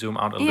quickly zoom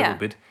out a little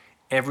bit,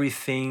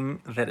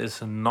 everything that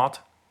is not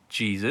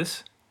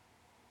Jesus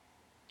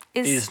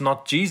is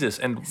not Jesus.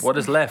 And what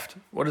is left?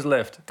 What is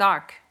left?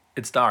 Dark.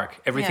 It's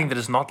dark. Everything Yeah. that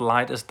is not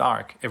light is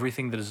dark.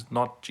 Everything that is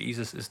not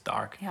Jesus is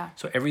dark. Yeah.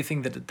 So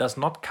everything that does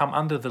not come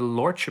under the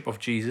lordship of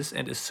Jesus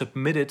and is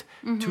submitted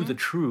to the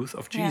truth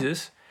of Yeah.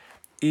 Jesus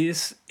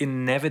is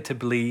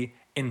inevitably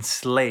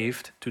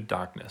enslaved to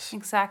darkness.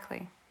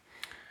 Exactly.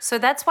 So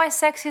that's why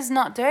sex is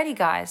not dirty,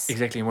 guys.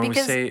 Exactly. When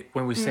Because-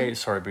 we say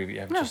sorry,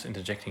 Brevi, I'm just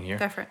interjecting here.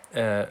 Go for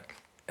it.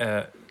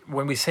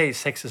 When we say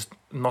sex is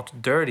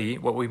not dirty,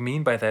 what we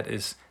mean by that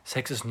is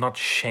sex is not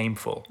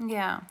shameful.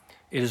 Yeah.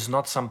 It is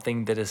not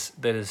something that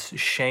is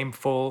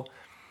shameful,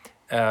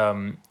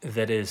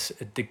 that is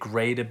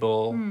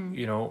degradable,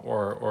 you know,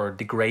 or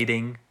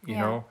degrading. You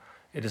Yeah. know,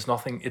 it is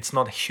nothing. It's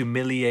not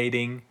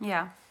humiliating.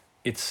 Yeah.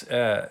 It's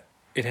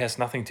it has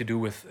nothing to do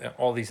with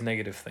all these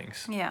negative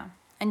things. Yeah.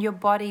 And your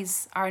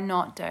bodies are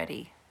not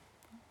dirty.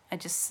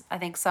 I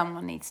think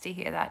someone needs to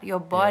hear that. Your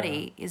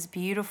body is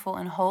beautiful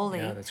and holy.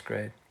 Yeah, that's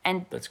great.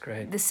 And That's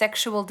great. the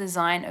sexual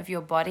design of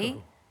your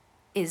body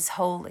is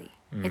holy.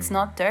 It's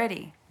not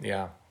dirty.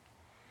 Yeah.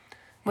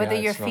 Whether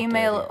Yeah, you're it's not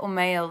female dirty. or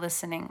male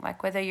listening,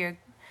 like whether you're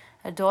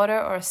a daughter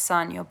or a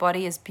son, your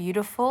body is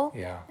beautiful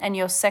Yeah. and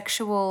your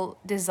sexual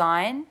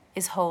design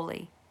is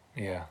holy.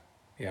 Yeah.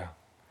 Yeah.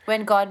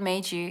 When God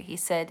made you, he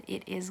said,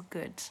 it is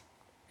good.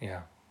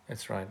 Yeah,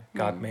 that's right.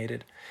 God made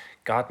it.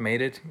 God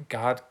made it.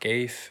 God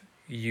gave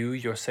you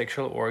your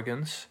sexual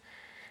organs,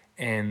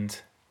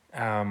 and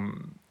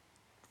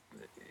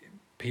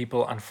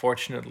people,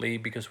 unfortunately,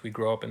 because we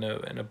grow up in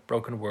a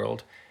broken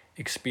world,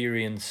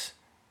 experience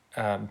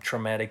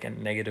traumatic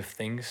and negative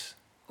things,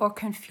 Or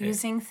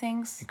confusing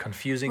things.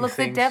 confusing Look,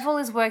 things. the devil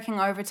is working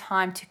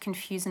overtime to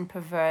confuse and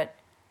pervert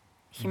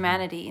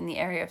humanity in the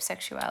area of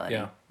sexuality.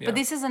 Yeah, yeah. But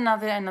this is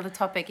another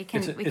topic.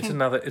 It's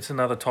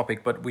another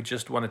topic, but we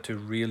just wanted to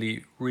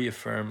really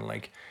reaffirm,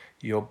 like,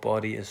 your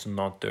body is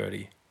not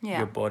dirty. Yeah.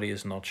 Your body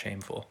is not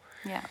shameful.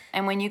 Yeah.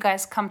 And when you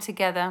guys come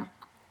together,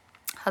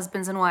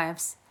 husbands and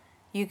wives,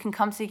 you can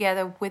come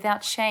together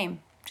without shame,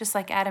 just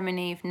like Adam and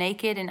Eve,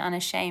 naked and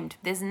unashamed.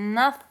 There's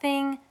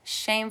nothing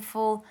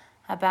shameful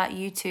about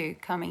you two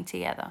coming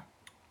together.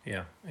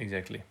 Yeah,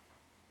 exactly.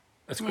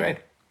 That's Yeah. great.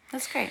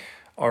 That's great.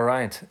 All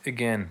right.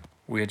 Again,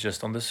 we're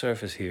just on the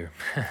surface here.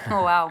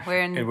 Oh wow,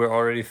 we're And in. we're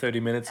already 30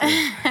 minutes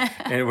in.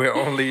 And we're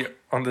only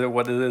on the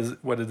what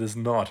it is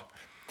not.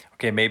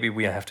 Okay, maybe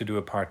we have to do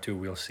a part 2.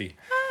 We'll see.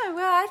 Oh,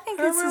 well, I think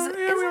this is.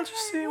 We'll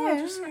just see. We'll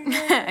just see.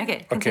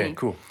 Okay, continue. Okay,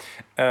 cool.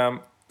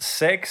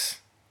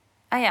 Sex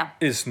Oh yeah,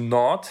 is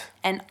not.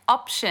 an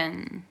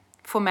option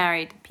for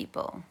married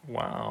people.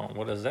 Wow,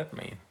 what does that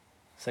mean?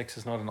 Sex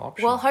is not an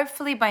option. Well,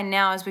 hopefully by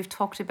now, as we've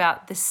talked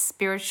about the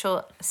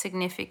spiritual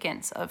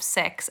significance of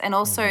sex and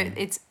also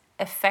its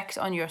effect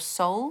on your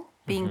soul,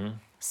 being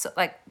so,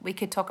 like we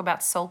could talk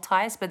about soul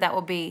ties, but that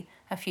will be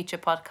a future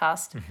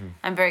podcast.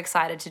 I'm very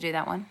excited to do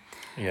that one.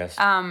 Yes.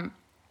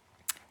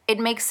 It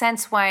makes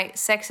sense why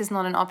sex is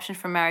not an option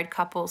for married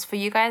couples. For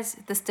you guys,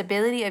 the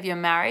stability of your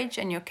marriage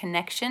and your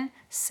connection,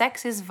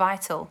 sex is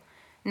vital.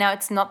 Now,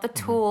 it's not the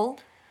tool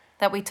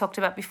that we talked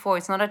about before.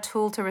 It's not a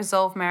tool to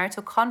resolve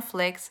marital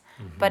conflicts,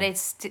 but it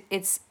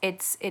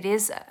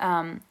is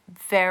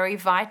very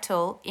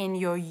vital in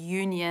your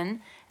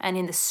union and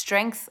in the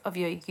strength of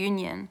your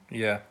union,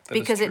 yeah, that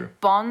because is true.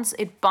 it binds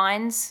It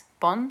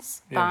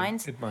binds.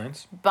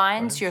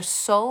 binds your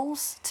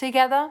souls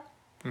together,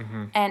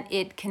 and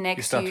it connects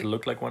You start to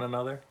look like one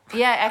another.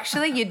 Yeah,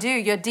 actually, you do.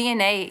 Your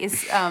DNA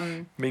is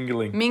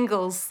Mingling.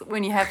 mingles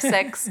when you have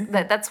sex.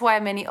 That's why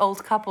many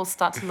old couples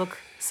start to look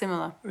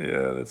similar.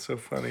 Yeah, that's so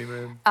funny,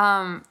 man.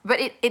 But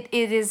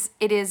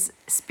it is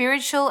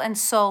spiritual and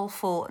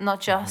soulful,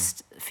 not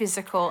just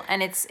physical.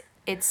 And it's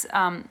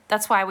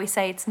that's why we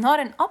say it's not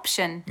an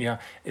option. Yeah,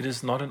 it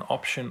is not an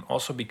option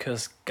also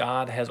because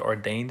God has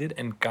ordained it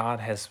and God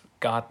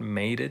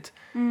made it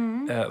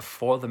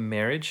for the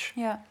marriage.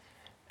 Yeah.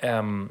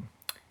 And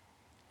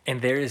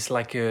there's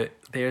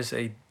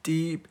a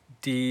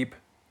deep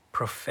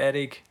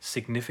prophetic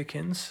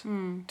significance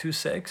to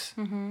sex,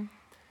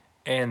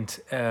 and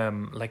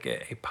like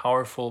a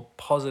powerful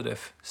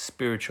positive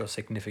spiritual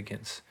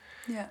significance,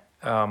 Yeah.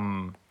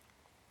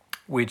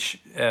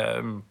 which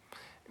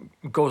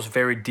goes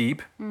very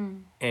deep,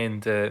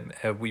 and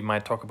we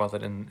might talk about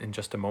that in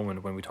just a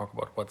moment when we talk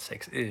about what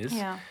sex is.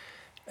 Yeah.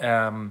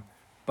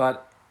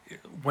 But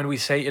when we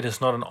say it is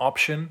not an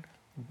option,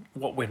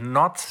 what we're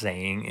not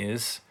saying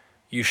is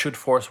you should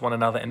force one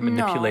another and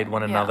manipulate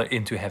one another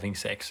into having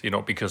sex,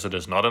 because it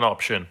is not an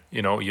option.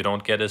 You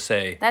don't get a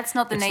say. That's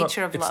not the It's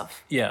nature of it's-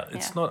 love. Yeah,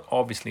 it's not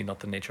obviously not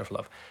the nature of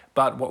love.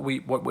 But what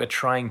we're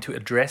trying to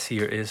address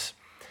here is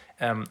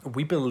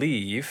we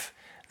believe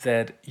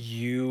that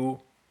you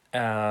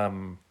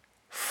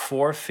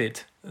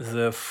forfeit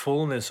the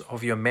fullness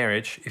of your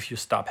marriage if you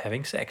stop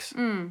having sex.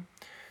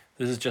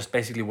 This is just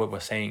basically what we're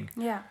saying.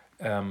 Yeah.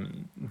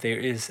 There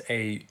is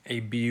a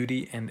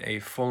beauty and a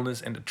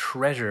fullness and a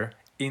treasure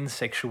in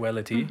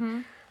sexuality.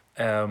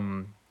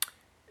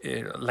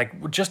 Like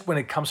just when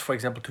it comes, for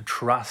example, to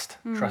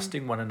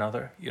trusting one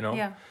another,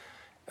 Yeah.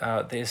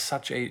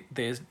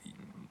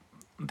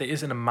 There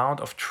is an amount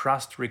of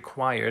trust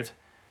required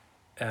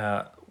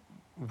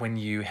when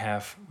you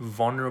have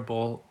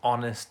vulnerable,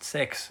 honest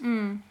sex.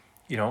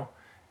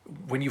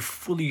 When you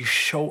fully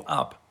show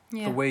up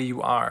Yeah. the way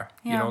you are,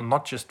 Yeah.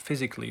 not just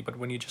physically, but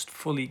when you just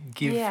fully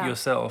give Yeah.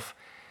 yourself,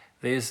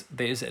 there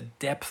is a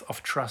depth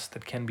of trust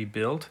that can be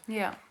built.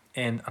 Yeah.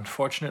 And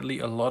unfortunately,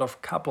 a lot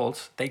of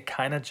couples, they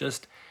kind of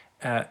just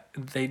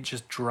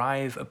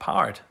drive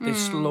apart. They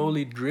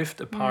slowly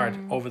drift apart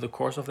over the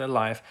course of their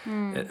life,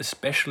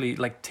 especially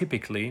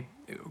typically,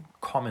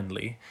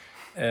 commonly,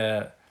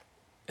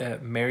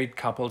 married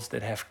couples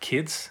that have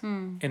kids,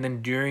 and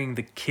then during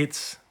the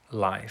kids'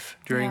 life,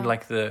 during Yeah.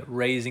 the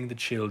raising the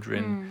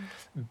children,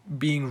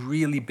 being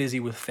really busy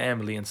with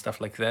family and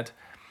stuff like that,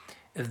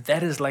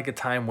 that is like a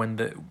time when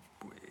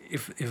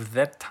if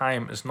that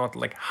time is not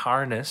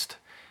harnessed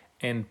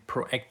and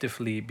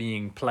proactively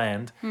being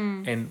planned,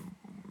 and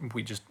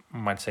we just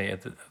might say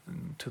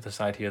to the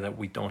side here that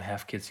we don't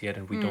have kids yet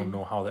and we don't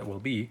know how that will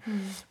be,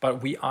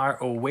 but we are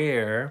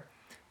aware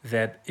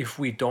that if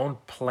we don't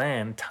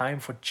plan time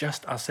for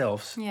just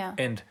ourselves Yeah.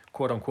 and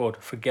quote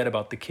unquote forget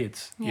about the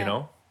kids,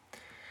 Yeah.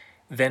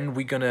 then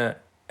we're gonna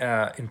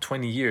in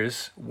 20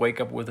 years wake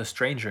up with a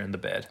stranger in the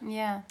bed,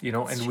 Yeah.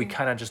 and it's we true.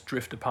 kind of just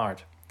drift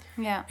apart.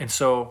 Yeah. And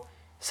so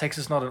sex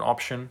is not an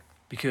option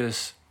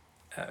because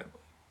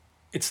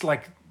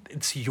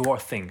it's your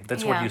thing.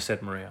 That's what Yeah. you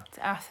said, Maria. It's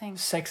our thing.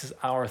 Sex is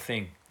our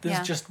thing. This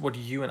Yeah. is just what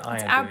you and I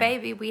It's are our doing.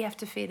 baby. We have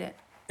to feed it.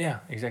 Yeah,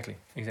 exactly.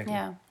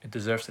 Yeah. It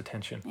deserves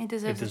attention. It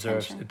deserves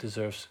attention. It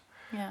deserves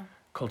Yeah.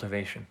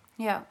 cultivation.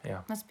 Yeah.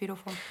 Yeah. That's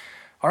beautiful.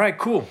 All right,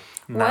 cool.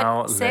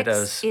 Now what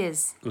sex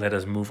is. let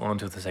us move on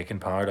to the second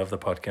part of the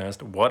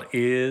podcast. What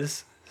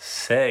is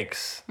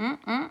sex.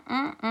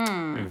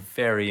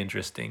 Very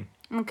interesting.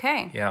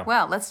 Okay. Yeah.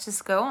 Well, let's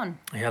just go on.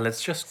 Yeah,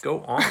 let's just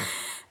go on.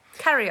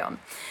 Carry on.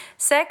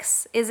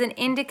 Sex is an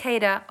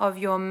indicator of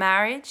your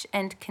marriage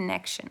and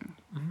connection.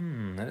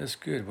 That is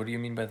good. What do you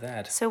mean by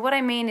that? So what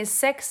I mean is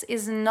sex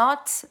is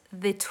not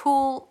the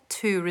tool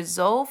to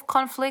resolve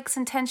conflicts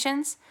and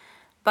tensions,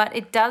 but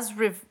it does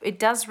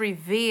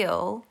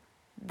reveal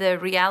the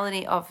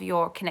reality of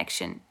your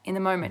connection in the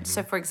moment.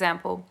 So for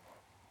example,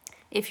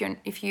 if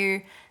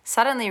you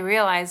suddenly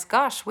realize,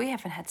 gosh, we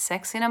haven't had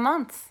sex in a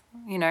month,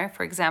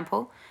 for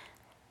example,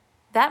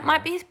 that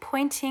might be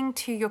pointing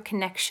to your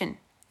connection.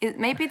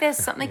 Maybe there's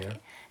something,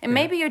 and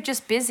maybe you're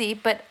just busy,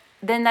 but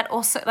then that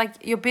also, like,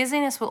 your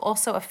busyness will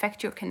also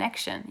affect your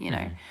connection,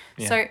 Yeah.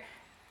 So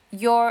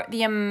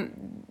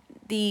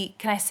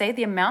can I say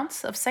the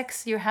amounts of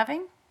sex you're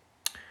having?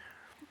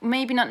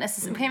 Maybe not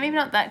necessarily. Maybe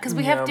not that, because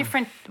we have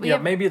different.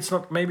 Maybe it's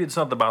not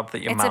about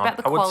the amount. It's about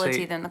the I would quality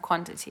say, than the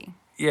quantity.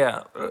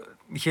 Yeah.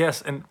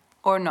 Yes, and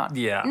Or not.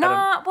 Yeah, I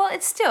No, well,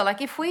 it's still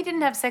like if we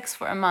didn't have sex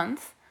for a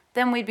month,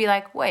 then we'd be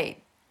like, wait,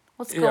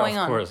 what's going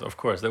on? Of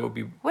course, that would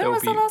be. When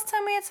was the last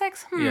time we had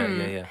sex?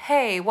 Yeah.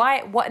 Hey,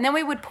 why? What? And then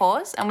we would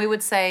pause and we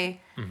would say,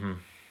 Mm-hmm.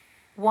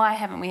 why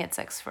haven't we had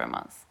sex for a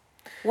month?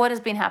 What has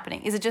been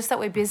happening? Is it just that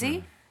we're busy?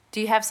 Mm-hmm. Do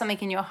you have something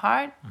in your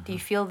heart? Do you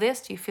feel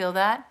this? Do you feel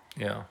that?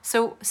 Yeah.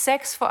 So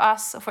sex for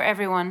us, for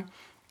everyone,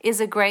 is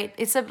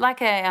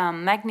like a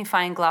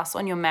magnifying glass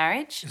on your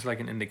marriage. It's like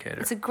an indicator.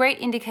 It's a great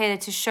indicator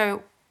to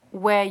show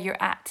where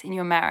you're at in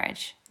your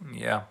marriage.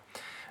 Yeah.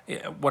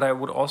 What I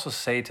would also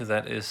say to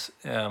that is,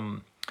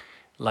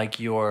 like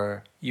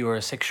your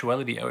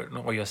sexuality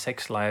or your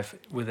sex life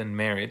within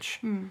marriage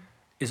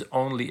is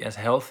only as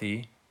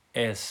healthy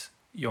as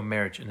your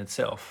marriage in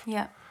itself.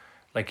 Yeah.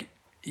 Like,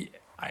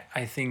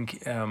 I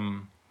think,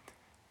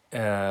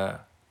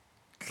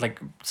 like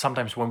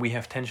sometimes when we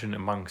have tension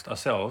amongst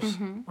ourselves,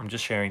 I'm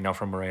just sharing now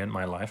from Maria and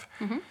my life.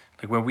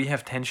 Like when we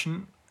have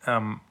tension,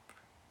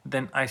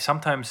 then I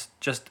sometimes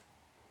just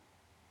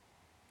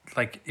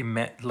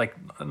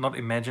not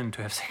imagine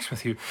to have sex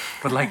with you,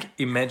 but like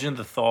imagine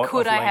the thought.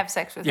 Could of, I like, have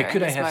sex with her? Yeah,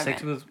 could in I this have moment?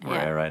 sex with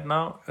Maria right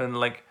now? And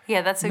like,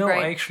 Yeah, that's a no,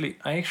 great.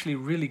 I actually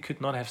really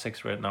could not have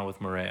sex right now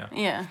with Maria.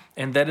 Yeah.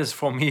 And that is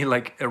for me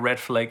like a red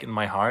flag in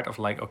my heart of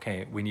like,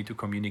 okay, we need to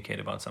communicate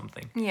about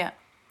something. Yeah.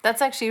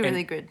 That's actually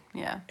really good.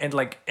 Yeah. And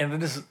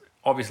it is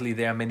obviously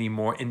there are many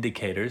more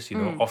indicators.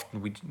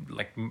 Often we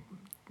like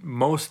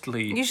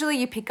mostly. Usually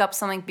you pick up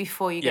something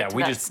before you get to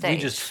that stage.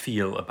 We just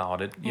feel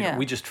about it. You know, Yeah.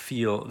 we just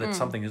feel that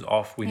something is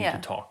off. We need to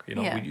talk.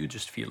 You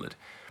just feel it.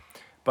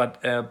 But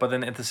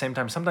then at the same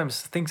time,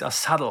 sometimes things are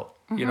subtle.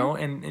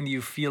 And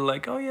you feel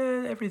like, oh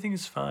yeah, everything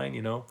is fine.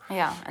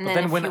 Yeah, and But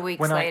then a when, few weeks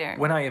when later.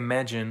 when I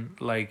imagine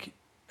like,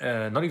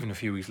 not even a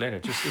few weeks later,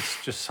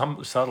 it's just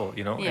some subtle.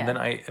 Yeah. And then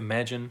I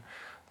imagine,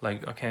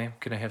 like, okay,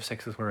 can I have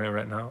sex with Maria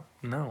right now?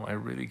 No, I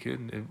really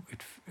couldn't.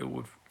 It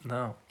would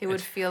no. It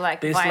would feel like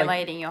there's, like-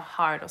 violating your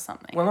heart or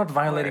something. Well, not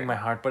violating Or- my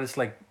heart, but it's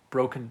like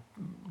broken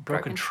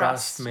Broken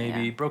trust, trust,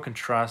 maybe yeah. broken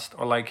trust,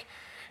 or like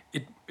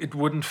it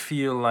wouldn't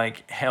feel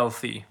like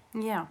healthy.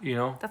 Yeah.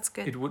 That's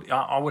good. It would.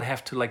 I would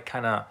have to like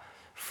kind of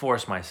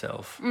force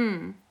myself.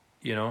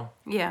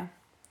 Yeah.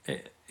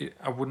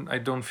 I wouldn't. I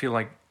don't feel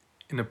like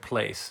in a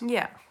place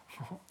Yeah.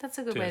 That's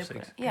a good to way have to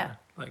put sex. it. Yeah.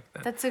 like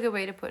that. That's a good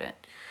way to put it.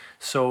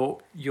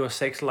 So your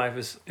sex life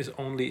is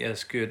only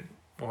as good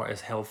or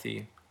as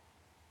healthy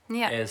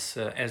Yeah.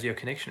 as your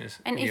connection is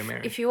And in your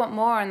marriage. if you want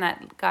more on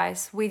that,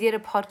 guys, we did a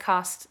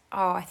podcast,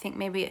 I think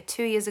maybe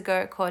 2 years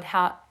ago, called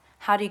How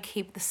Do You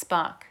Keep the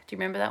Spark? Do you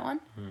remember that one?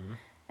 Mm-hmm.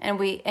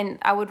 And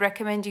I would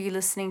recommend you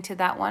listening to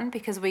that one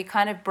because we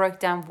kind of broke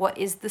down what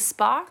is the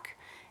spark.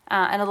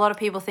 And a lot of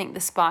people think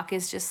the spark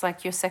is just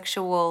like your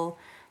sexual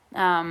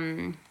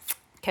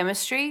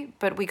chemistry,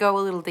 but we go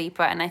a little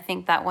deeper, and I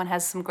think that one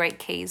has some great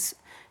keys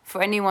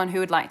for anyone who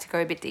would like to go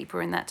a bit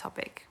deeper in that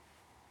topic.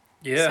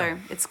 Yeah. So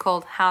it's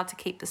called How to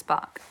Keep the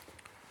Spark.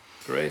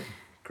 Great.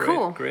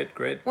 Cool.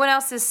 Great. What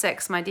else is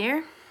sex, my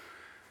dear?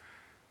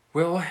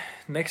 Well,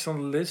 next on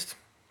the list,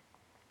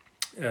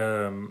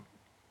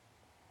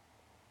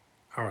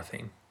 our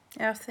thing.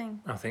 Our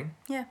thing. Our thing?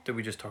 Yeah. Did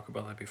we just talk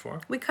about that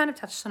before? We kind of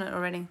touched on it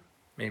already,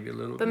 Maybe a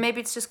little but bit.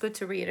 maybe it's just good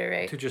to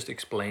reiterate. To just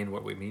explain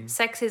what we mean.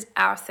 Sex is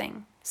our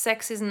thing.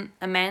 Sex isn't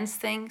a man's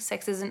thing.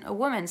 Sex isn't a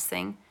woman's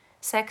thing.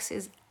 Sex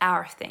is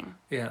our thing.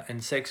 Yeah,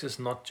 and sex is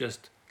not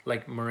just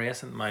like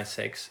Maria's and my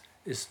sex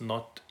is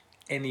not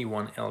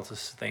anyone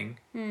else's thing.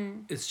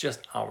 It's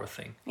just our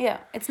thing. Yeah.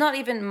 It's not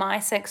even my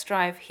sex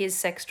drive, his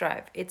sex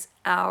drive. It's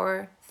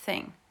our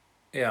thing.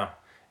 Yeah,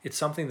 it's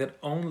something that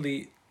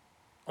only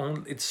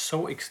it's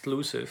so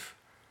exclusive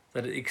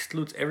that it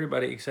excludes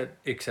everybody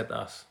except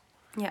us.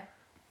 Yeah.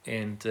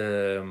 And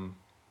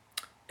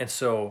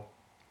so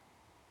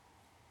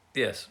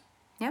yes.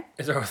 Yeah.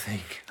 It's our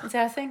thing. It's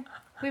our thing.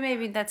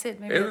 Maybe that's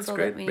it. Maybe Yeah, that's that's all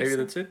great. that we Maybe need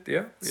to that's it.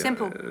 Yeah.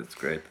 Simple. That's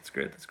great. That's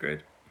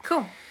great.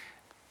 Cool.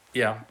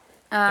 Yeah.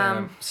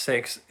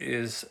 Sex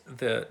is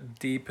the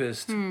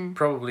deepest,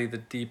 probably the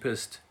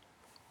deepest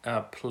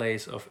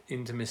place of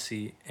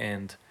intimacy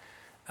and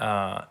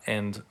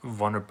and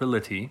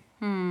vulnerability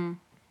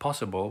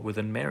possible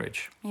within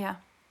marriage. Yeah.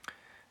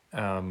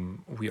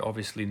 We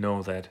obviously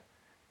know that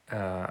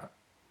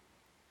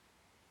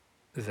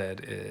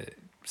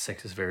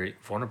sex is very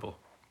vulnerable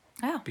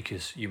Yeah.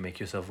 because you make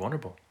yourself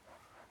vulnerable.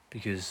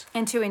 Because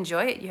And to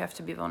enjoy it, you have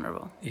to be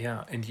vulnerable.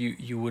 yeah, and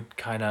you would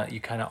kind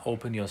of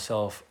open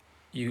yourself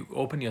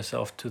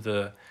to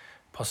the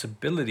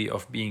possibility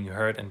of being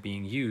hurt and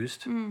being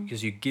used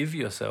because you give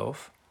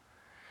yourself,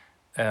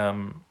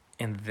 and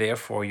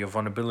therefore your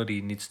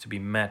vulnerability needs to be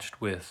matched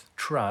with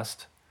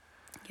trust,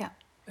 Yeah.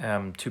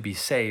 to be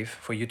safe,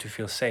 for you to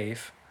feel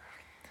safe,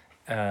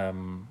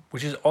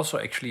 which is also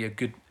actually a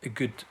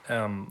good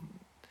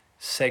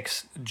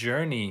sex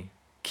journey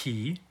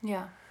key.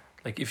 Yeah.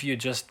 Like if you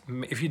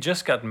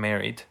just got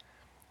married,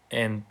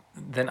 and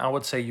then I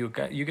would say you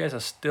guys are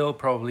still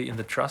probably in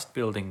the trust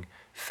building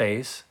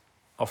phase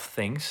of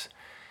things,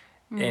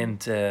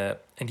 and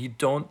you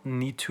don't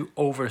need to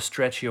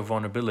overstretch your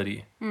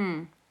vulnerability,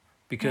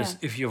 because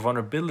Yeah. if your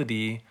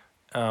vulnerability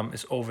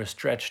is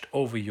overstretched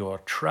over your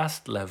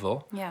trust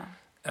level, Yeah.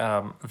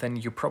 then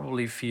you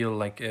probably feel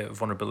like a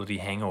vulnerability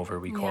hangover,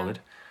 we call Yeah. it.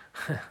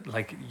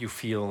 Like you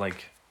feel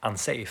like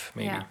unsafe,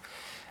 maybe. Yeah.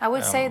 I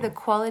would say the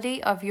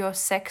quality of your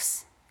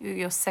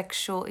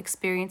sexual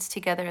experience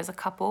together as a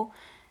couple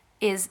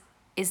is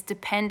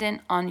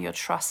dependent on your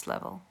trust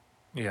level.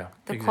 Yeah.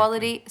 The exactly.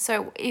 quality,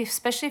 so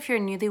especially if you're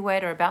a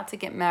newlywed or about to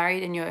get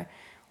married and you're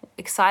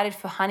excited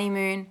for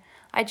honeymoon,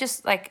 I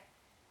just like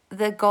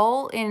the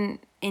goal in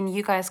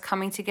you guys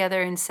coming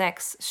together in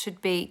sex should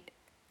be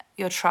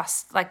your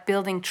trust, like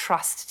building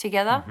trust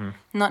together,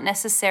 not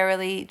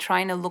necessarily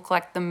trying to look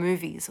like the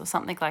movies or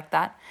something like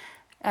that.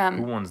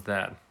 Who wants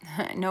that?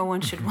 No one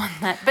should want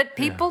that, but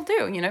people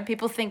do. You know,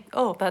 people think,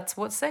 oh, that's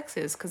what sex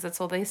is because that's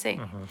all they see.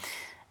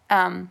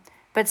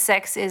 But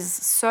sex is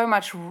so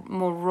much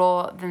more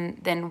raw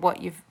than what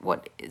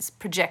is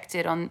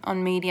projected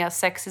on media.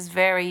 Sex is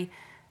very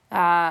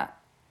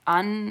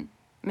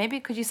maybe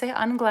could you say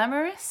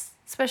unglamorous,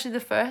 especially the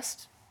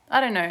first. I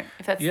don't know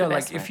if that's Yeah, the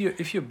best like word.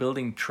 if you're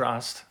building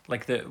trust,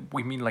 like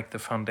the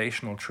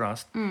foundational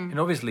trust, and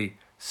obviously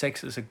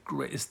sex is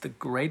the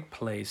great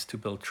place to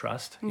build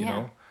trust. You Yeah.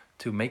 know,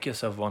 to make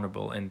yourself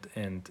vulnerable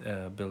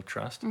and build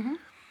trust.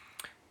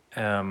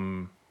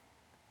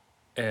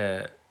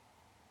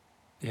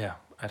 Yeah,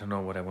 I don't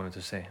know what I wanted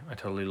to say. I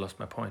totally lost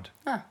my point.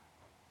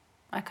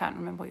 I can't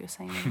remember what you're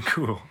saying.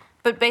 Cool.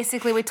 But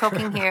basically, we're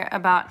talking here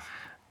about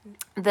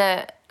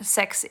the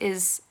sex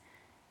is.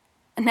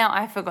 Now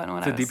I've forgotten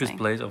what I The was deepest saying.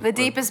 place of The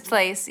deepest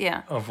place,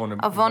 yeah. of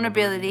Of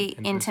vulnerability,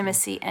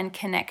 intimacy, and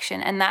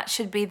connection, and that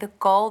should be the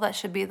goal. That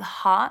should be the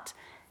heart.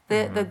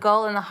 The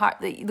goal in the heart.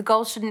 The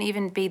goal shouldn't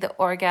even be the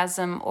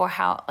orgasm or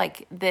how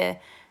like the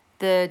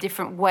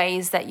different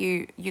ways that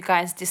you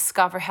guys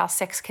discover how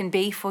sex can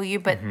be for you,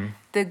 but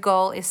the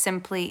goal is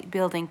simply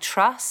building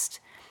trust,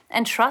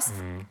 and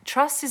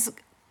trust is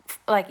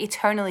like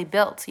eternally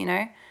built. You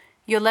know,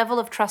 your level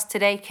of trust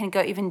today can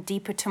go even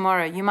deeper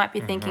tomorrow. You might be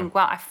thinking,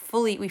 wow,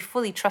 we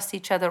fully trust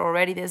each other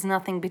already. There's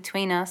nothing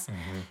between us.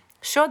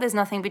 Sure, there's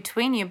nothing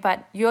between you, but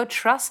your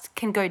trust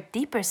can go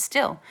deeper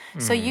still.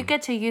 So you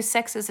get to use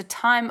sex as a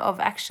time of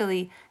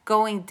actually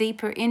going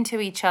deeper into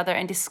each other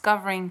and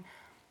discovering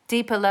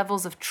deeper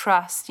levels of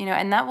trust, you know,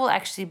 and that will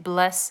actually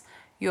bless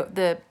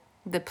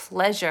the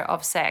pleasure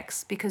of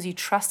sex because you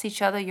trust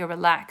each other, you're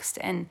relaxed,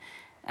 and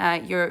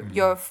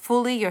you're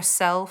fully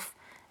yourself,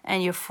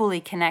 and you're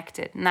fully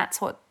connected, and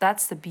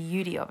that's the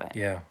beauty of it.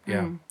 Yeah,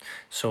 yeah.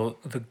 So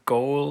the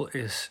goal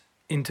is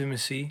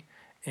intimacy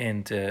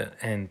and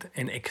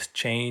an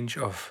exchange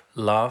of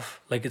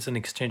love. Like it's an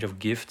exchange of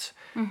gifts.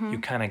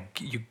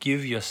 You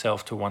give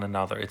yourself to one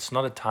another. It's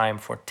not a time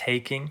for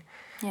taking.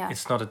 Yeah.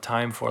 It's not a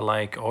time for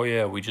like, oh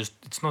yeah,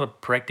 it's not a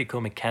practical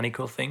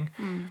mechanical thing,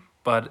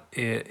 but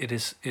it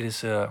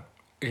is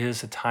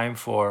a time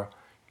for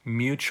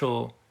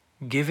mutual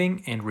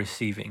giving and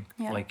receiving.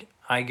 Yeah. Like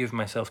I give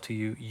myself to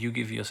you, you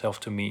give yourself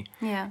to me,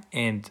 Yeah.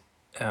 and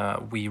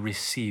we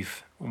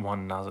receive one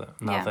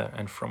another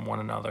and from one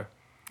another.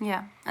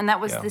 Yeah, and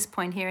that was Yeah. this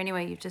point here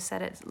anyway. You've just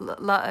said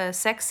it.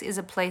 Sex is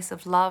a place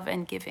of love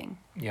and giving.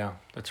 Yeah,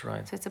 that's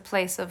right. So it's a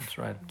place of That's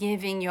right.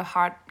 giving your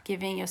heart,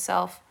 giving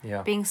yourself,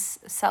 Yeah. being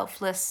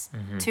selfless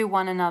to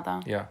one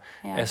another. Yeah,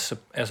 Yeah.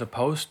 as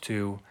opposed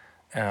to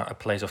a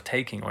place of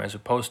taking, or as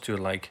opposed to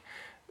like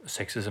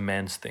sex is a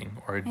man's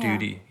thing or a Yeah.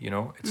 duty. You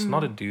know, it's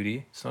not a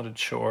duty. It's not a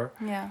chore.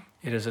 Yeah.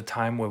 It is a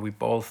time where we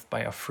both,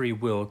 by our free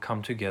will,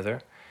 come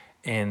together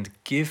and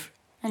give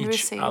And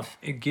receive.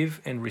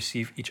 give and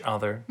receive each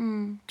other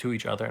to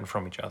each other and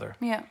from each other.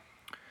 Yeah.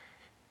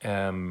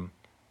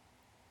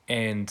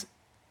 And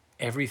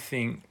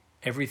everything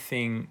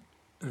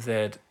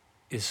that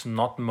is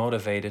not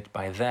motivated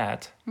by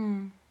that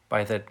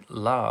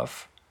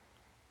love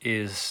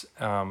is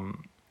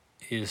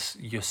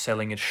you're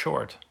selling it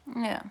short.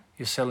 Yeah.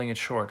 You're selling it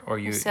short, or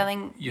You're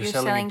selling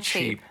it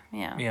cheap.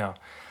 Yeah. Yeah.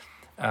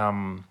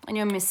 And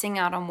you're missing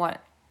out on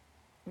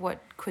what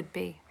could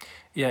be.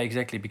 Yeah,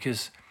 exactly.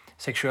 Because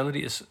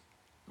sexuality is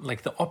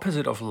like the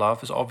opposite of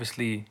love is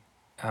obviously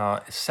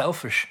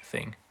selfish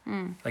thing,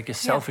 like a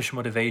selfish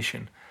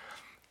motivation.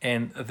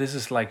 And this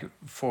is like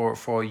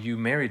for you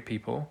married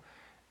people,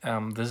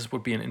 this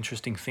would be an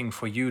interesting thing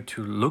for you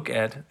to look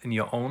at in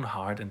your own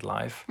heart and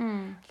life.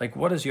 Like,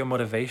 what is your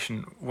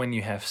motivation when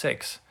you have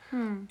sex?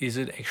 Is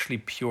it actually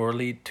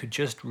purely to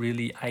just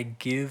really, I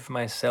give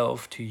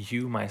myself to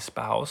you, my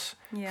spouse,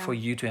 for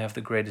you to have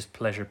the greatest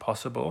pleasure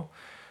possible?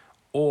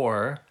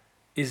 Or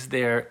is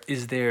there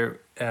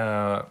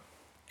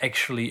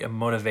actually a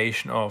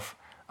motivation of,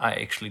 I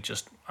actually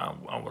just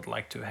I would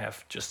like to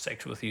have just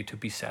sex with you to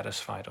be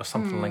satisfied or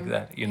something like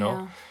that, you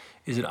know?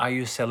 Is it, are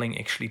you selling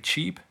actually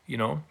cheap, you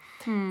know?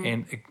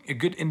 And a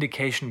good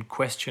indication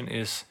question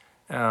is,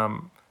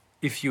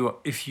 if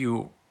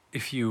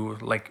you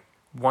like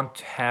want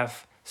to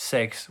have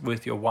sex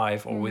with your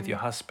wife or with your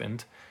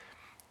husband,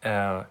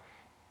 and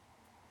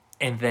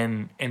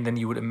then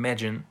you would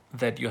imagine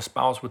that your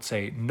spouse would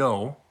say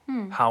no,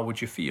 how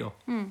would you feel?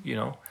 You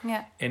know?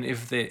 Yeah. And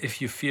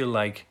if you feel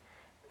like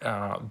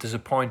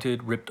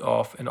disappointed, ripped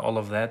off, and all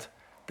of that,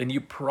 then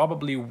you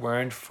probably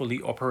weren't fully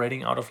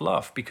operating out of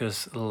love,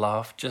 because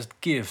love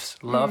just gives.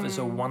 Love is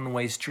a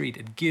one-way street.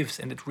 It gives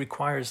and it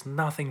requires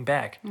nothing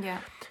back. Yeah.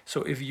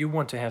 So if you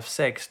want to have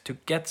sex to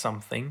get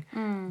something,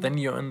 then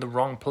you're in the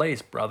wrong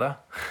place, brother.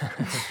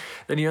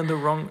 Then you're in the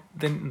wrong.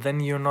 Then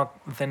you're not.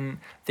 Then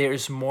there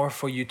is more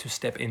for you to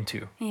step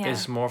into. Yeah.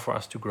 There's more for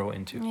us to grow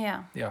into.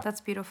 Yeah. Yeah.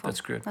 That's beautiful.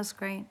 That's good. That's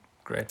great.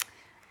 Great.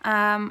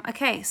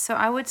 Okay, so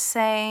I would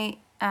say,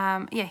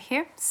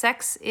 here,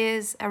 sex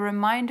is a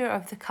reminder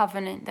of the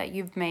covenant that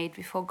you've made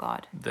before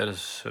God. That is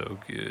so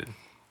good.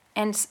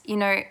 And, you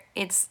know,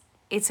 it's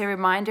a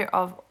reminder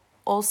of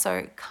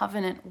also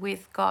covenant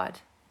with God.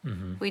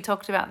 We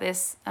talked about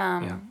this.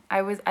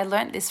 I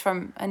learned this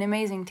from an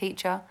amazing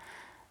teacher,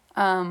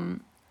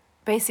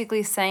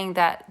 basically saying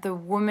that the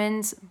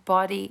woman's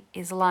body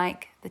is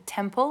like the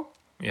temple,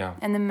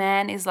 and the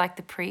man is like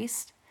the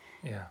priest.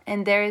 Yeah.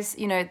 And there is,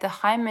 you know, the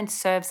hymen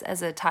serves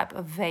as a type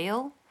of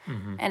veil,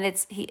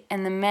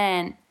 and the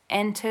man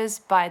enters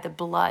by the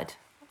blood.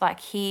 Like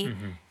he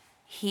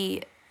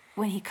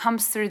when he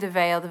comes through the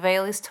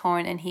veil is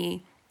torn, and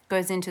he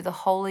goes into the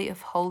Holy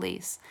of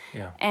Holies.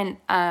 Yeah. And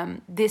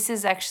this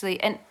is actually,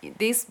 and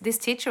this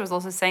teacher was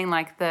also saying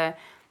like the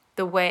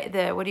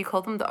way, what do you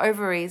call them? The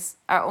ovaries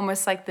are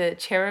almost like the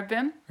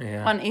cherubim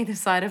on either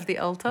side of the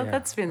altar. Yeah,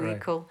 That's really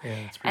right. cool. Yeah,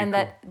 that's pretty and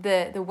cool.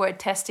 that the word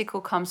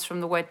testicle comes from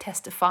the word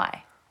testify.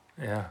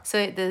 Yeah.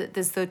 So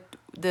there's the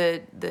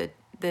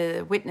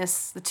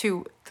witness, the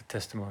two, The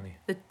testimony.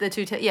 the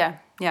two, Yeah.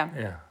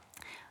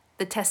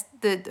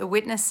 the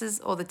witnesses,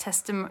 or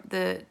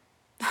the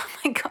oh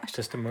my gosh,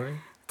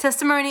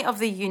 testimony of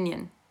the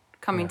union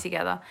coming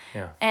together.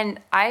 Yeah. And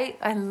I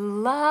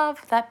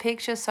love that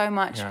picture so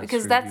much, Yeah, it's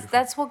because really beautiful.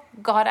 that's what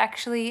God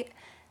actually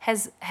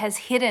has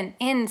hidden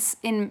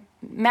in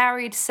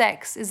married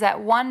sex, is that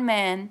one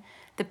man,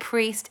 the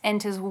priest,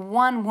 enters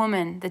one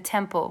woman, the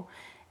temple,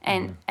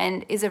 and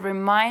is a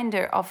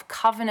reminder of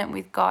covenant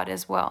with God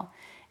as well.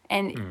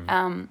 And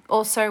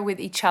also with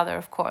each other,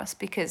 of course,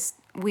 because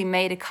we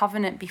made a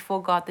covenant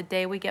before God the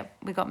day we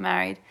got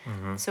married.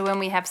 So when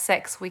we have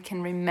sex, we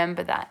can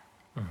remember that.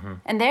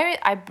 And there,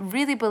 I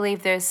really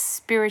believe there's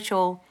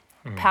spiritual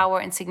power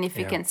and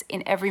significance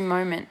in every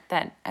moment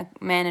that a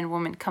man and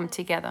woman come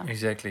together.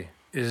 Exactly.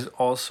 It is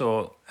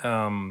also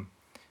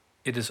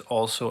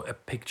a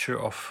picture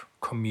of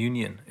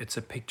communion. It's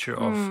a picture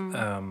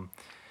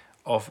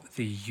of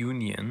the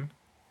union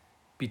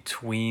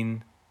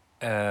between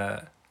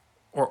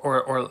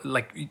or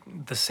like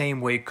the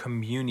same way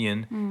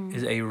communion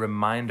is a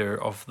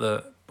reminder of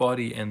the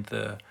body and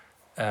the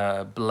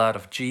blood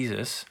of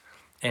Jesus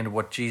and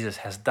what Jesus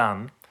has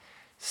done.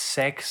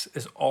 Sex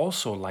is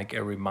also like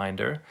a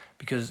reminder,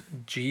 because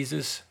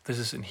Jesus, this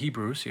is in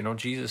Hebrews, you know,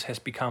 Jesus has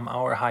become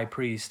our high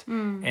priest,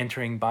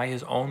 entering by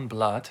his own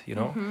blood, you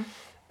know,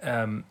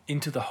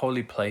 into the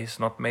holy place,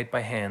 not made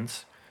by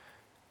hands.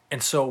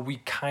 And so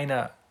we kind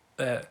of,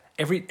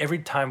 every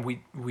time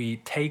we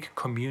take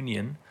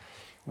communion,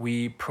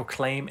 we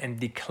proclaim and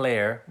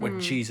declare what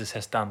Jesus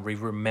has done. We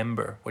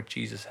remember what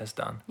Jesus has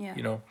done. Yeah.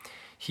 You know,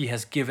 he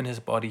has given his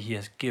body, he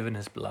has given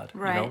his blood.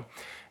 Right. You know,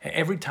 and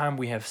every time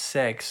we have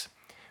sex,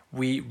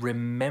 we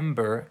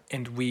remember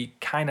and we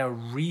kind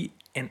of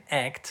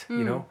reenact,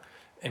 you know,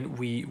 and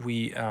we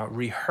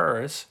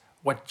rehearse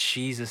what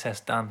Jesus has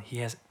done. He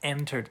has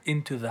entered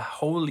into the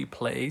holy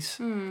place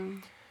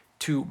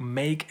to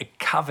make a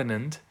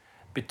covenant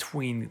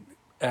between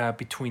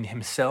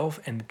himself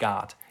and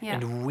God. Yeah.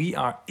 And we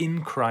are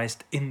in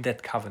Christ in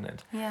that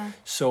covenant. Yeah.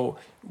 So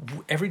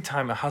every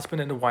time a husband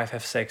and a wife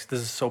have sex, this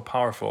is so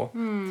powerful,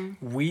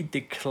 we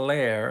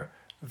declare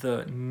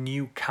the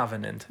new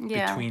covenant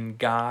between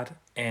God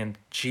and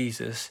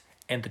Jesus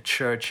and the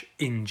church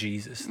in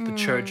Jesus, the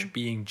church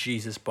being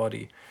Jesus'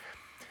 body.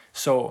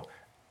 So,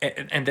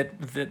 and that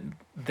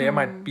there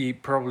might be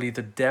probably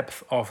the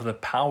depth of the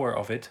power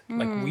of it.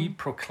 Like we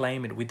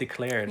proclaim it, we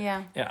declare it.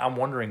 Yeah. And I'm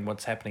wondering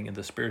what's happening in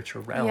the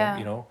spiritual realm, Yeah.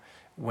 you know,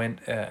 when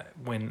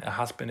a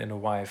husband and a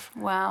wife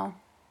Wow.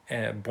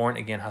 born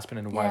again husband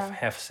and wife Yeah.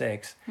 have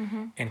sex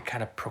and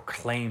kind of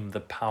proclaim the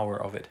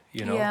power of it,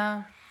 you know?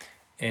 Yeah.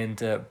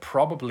 And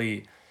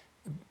probably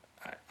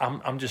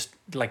I'm just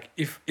like,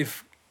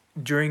 if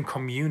during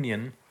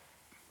communion,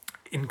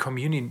 in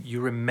communion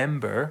you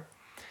remember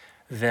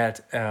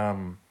that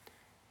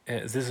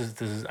this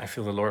is I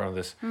feel the Lord on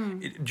this.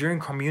 During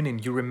communion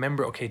you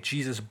remember, okay,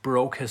 Jesus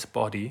broke his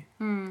body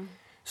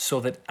so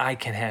that I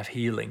can have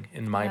healing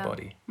in my Yeah.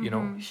 body. You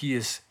know,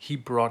 he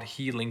brought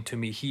healing to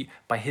me. He,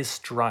 by his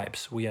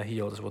stripes we are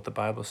healed, is what the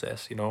Bible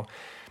says, you know.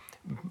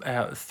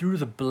 Through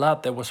the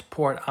blood that was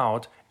poured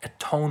out,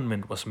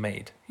 atonement was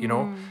made. You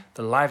know,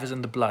 the life is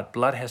in the blood.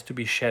 Blood has to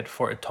be shed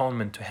for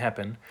atonement to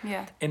happen.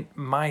 Yeah. And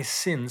my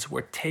sins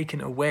were taken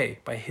away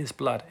by his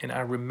blood. And I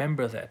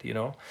remember that, you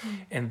know.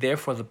 And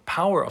therefore the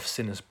power of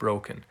sin is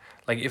broken.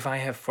 Like if I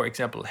have, for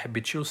example,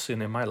 habitual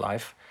sin in my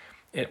life,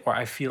 or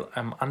I feel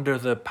I'm under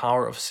the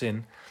power of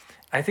sin,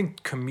 I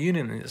think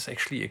communion is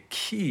actually a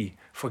key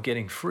for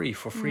getting free,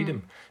 for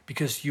freedom,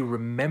 because you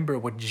remember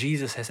what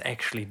Jesus has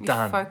actually You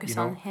done. focus you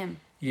know? on him.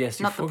 Yes,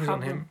 you not the focus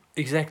on him. problem.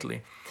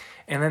 Exactly.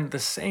 And then the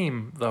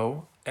same,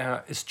 though,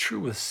 is true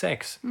with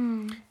sex.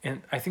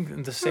 And I think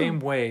in the same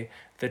way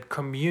that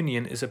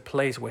communion is a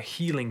place where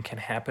healing can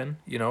happen,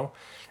 you know,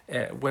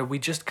 where we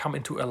just come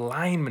into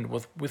alignment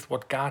with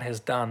what God has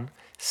done,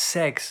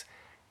 sex,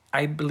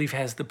 I believe,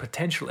 has the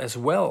potential as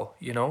well,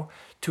 you know,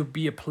 to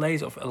be a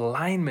place of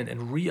alignment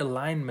and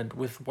realignment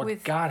with what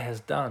With- God has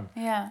done.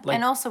 Yeah. Like-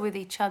 And also with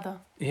each other.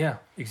 Yeah,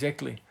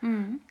 exactly.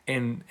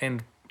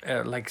 And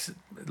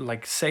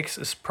like sex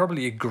is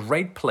probably a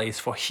great place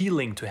for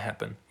healing to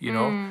happen. You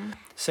know,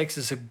 sex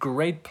is a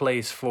great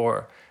place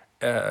for.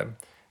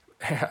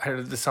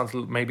 This sounds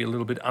maybe a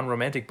little bit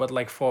unromantic, but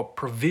like for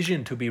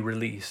provision to be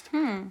released,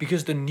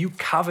 because the new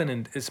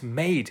covenant is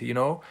made. You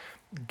know,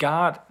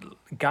 God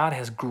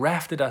has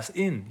grafted us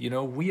in. You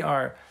know, we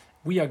are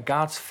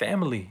God's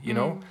family. You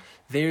know,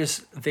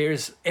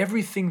 there's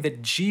everything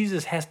that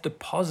Jesus has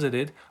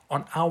deposited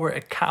on our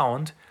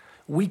account.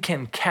 We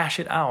can cash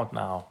it out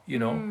now. You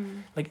know,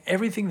 like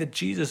everything that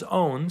Jesus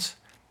owns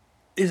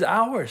is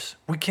ours.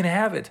 We can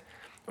have it,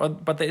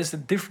 but there is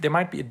there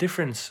might be a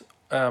difference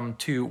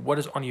to what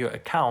is on your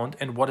account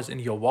and what is in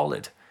your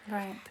wallet.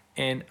 Right.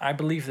 And I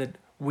believe that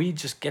we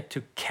just get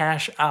to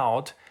cash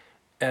out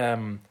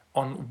on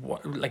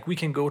what, like we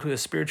can go to a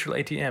spiritual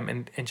ATM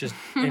and just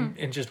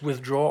and just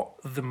withdraw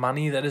the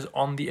money that is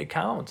on the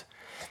account.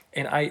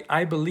 And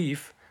I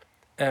believe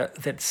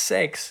that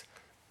sex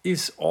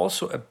is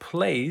also a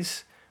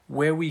place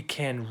where we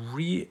can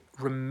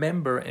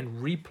remember and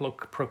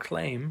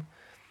proclaim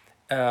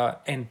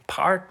and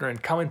partner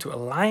and come into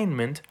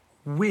alignment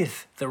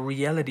with the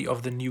reality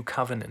of the new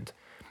covenant.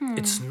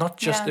 It's not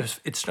just Yeah.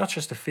 it's not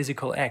just a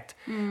physical act,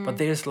 but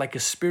there's like a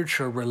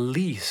spiritual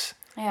release.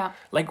 Yeah.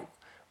 Like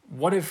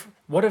what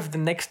if the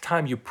next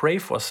time you pray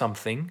for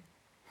something,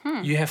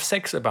 you have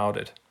sex about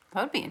it?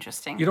 That would be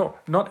interesting. You know,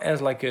 not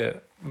as like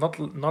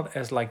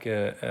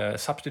a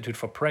substitute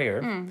for prayer,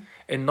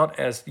 and not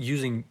as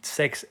using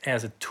sex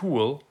as a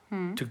tool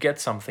to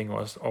get something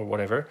or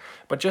whatever,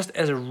 but just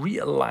as a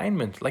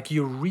realignment. Like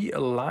you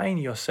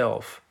realign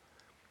yourself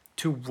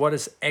to what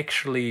is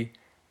actually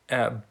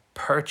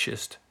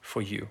purchased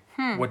for you,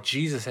 what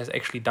Jesus has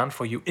actually done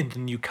for you in the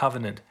new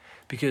covenant,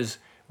 because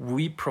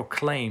we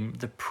proclaim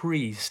the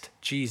priest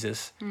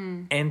Jesus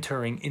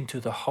entering into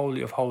the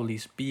Holy of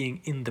Holies,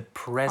 being in the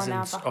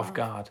presence of behalf.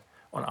 God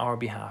on our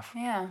behalf.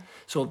 Yeah.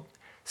 So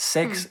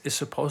sex is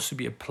supposed to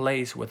be a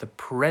place where the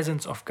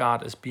presence of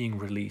God is being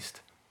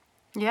released.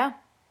 Yeah.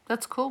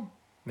 That's cool.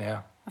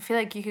 Yeah. I feel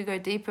like you could go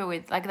deeper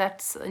with, like,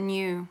 that's a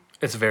new,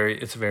 It's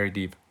very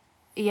deep.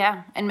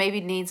 yeah, and maybe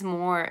needs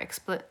more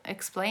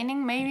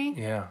explaining, maybe.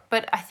 Yeah.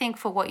 But I think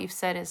for what you've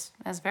said is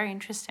very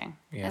interesting.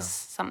 Yeah. It's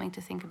something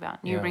to think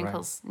about. New Yeah, right,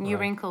 wrinkles, new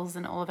right. wrinkles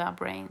in all of our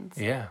brains.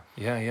 Yeah.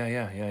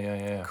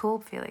 Cool,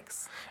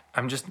 Felix.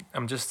 I'm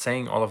just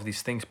saying all of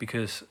these things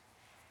because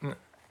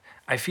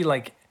I feel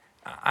like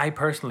I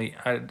personally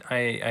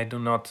I do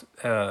not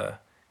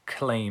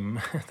claim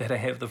that I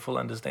have the full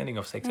understanding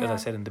of sex, as I Yeah.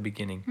 said in the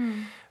beginning,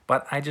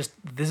 but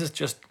this is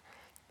just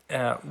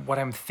what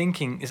I'm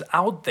thinking is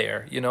out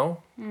there. You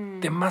know,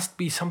 there must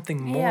be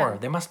something more. Yeah.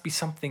 There must be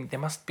something. There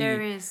must be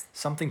There is.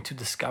 something to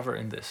discover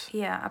in this.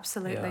 Yeah,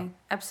 absolutely. Yeah.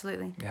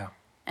 Absolutely. Yeah.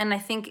 And I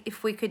think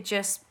if we could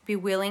just be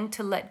willing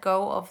to let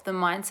go of the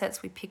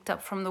mindsets we picked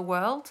up from the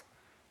world,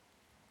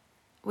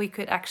 we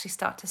could actually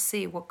start to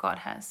see what God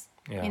has.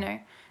 Yeah. You know?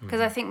 Because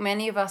I think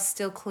many of us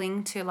still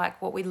cling to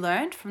like what we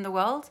learned from the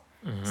world.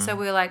 So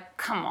we're like,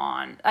 come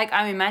on. Like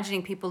I'm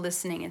imagining people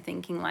listening and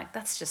thinking like,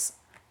 that's just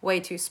way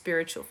too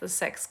spiritual for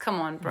sex. Come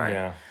on, bro.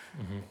 Yeah.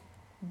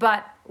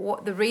 But the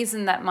only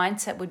reason that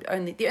mindset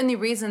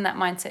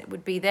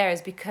would be there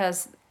is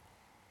because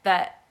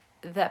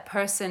that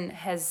person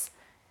has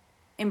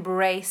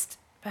embraced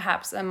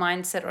perhaps a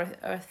mindset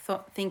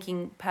or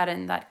thinking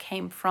pattern that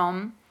came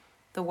from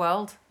the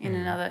world in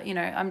another, you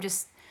know,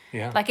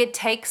 Yeah. like it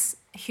takes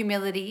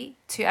humility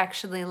to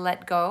actually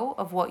let go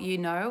of what you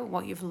know,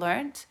 what you've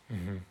learned,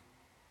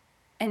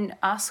 and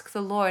ask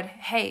the Lord,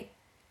 hey,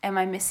 am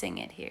I missing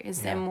it here?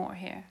 Is there Yeah. more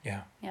here?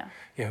 Yeah. Yeah.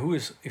 Yeah, who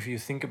is, if you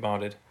think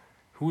about it,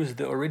 who is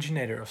the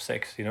originator of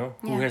sex, you know?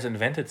 Who Yeah. has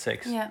invented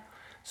sex? Yeah.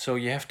 So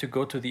you have to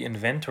go to the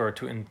inventor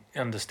to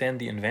understand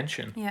the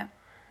invention. Yeah.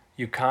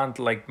 You can't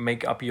like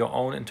make up your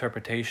own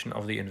interpretation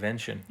of the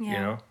invention, Yeah. you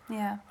know?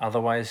 Yeah.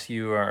 Otherwise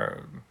you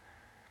are,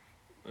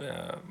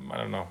 I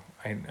don't know,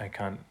 I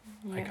can't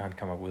Yeah.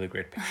 come up with a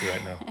great picture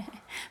right now.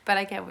 But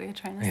I get what you're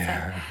trying to say.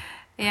 Yeah.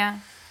 Yeah.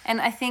 And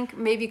I think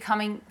maybe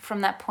coming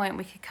from that point,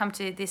 we could come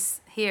to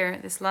this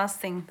last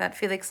thing that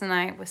Felix and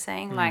I were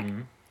saying, like,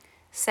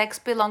 sex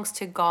belongs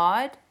to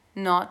God,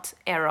 not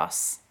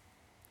Eros,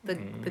 the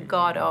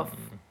god of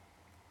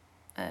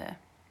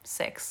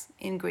sex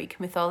in Greek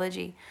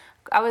mythology.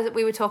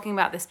 We were talking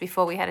about this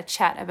before we had a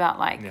chat about,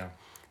 like, Yeah.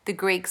 the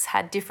Greeks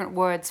had different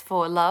words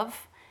for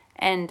love,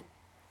 and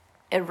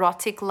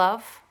erotic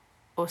love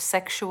or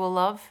sexual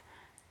love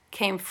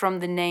came from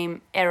the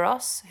name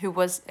Eros, who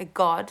was a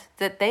god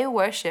that they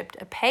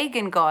worshipped, a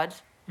pagan god.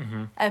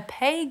 A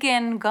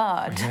pagan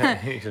god. Yeah,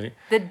 actually.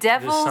 The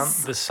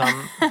devil's The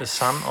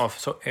son of,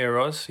 so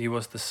Eros, he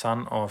was the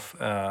son of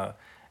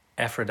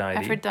Aphrodite,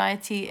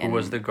 Aphrodite, who and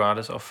was the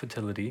goddess of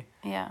fertility,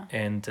 yeah,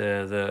 and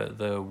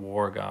the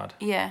war god.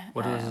 yeah.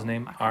 What was his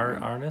name? I can't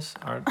remember. Arnis?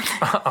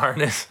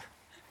 Arnis.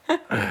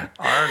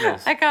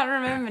 Arnis. I can't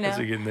remember now. That's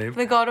a good name.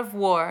 The god of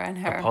war and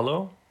her.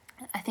 Apollo?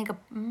 I think.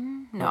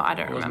 No, I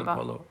don't It wasn't remember.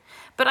 Apollo.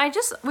 But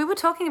we were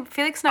talking.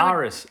 Felix and I.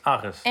 Ares.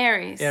 Ares.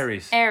 Ares.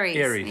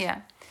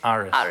 Yeah.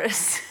 Ares.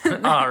 Ares.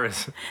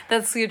 Ares.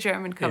 That's your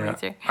German coming Yeah.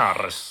 through.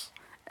 Ares.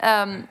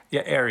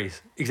 Yeah,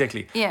 Ares.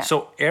 Exactly. Yeah.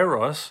 So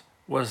Eros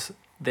was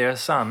their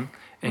son,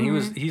 and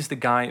he's the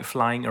guy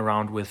flying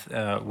around with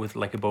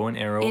like a bow and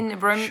arrow, In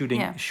Rome,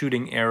 yeah.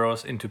 shooting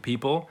arrows into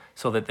people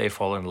so that they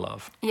fall in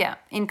love. Yeah,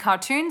 in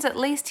cartoons at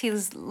least, he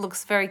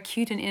looks very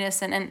cute and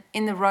innocent. And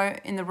in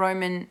the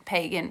Roman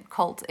pagan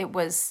cult, it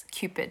was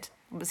Cupid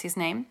was his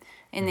name,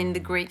 and in the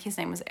Greek, his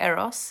name was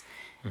Eros,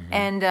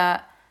 and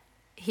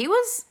he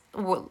was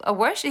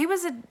He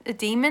was a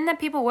demon that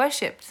people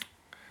worshipped.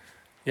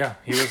 Yeah,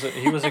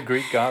 he was a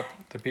Greek god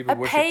that people A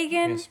worshipped.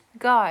 pagan Yes.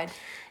 god.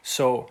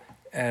 So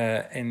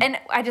And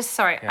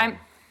Yeah.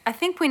 I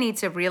think we need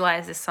to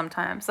realize this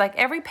sometimes. Like,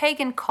 every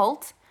pagan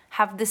cult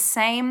have the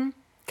same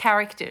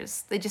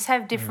characters. They just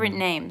have different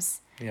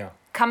names. yeah.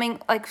 Coming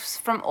like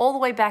from all the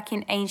way back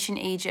in ancient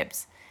Egypt.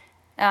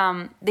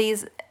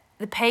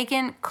 The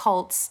pagan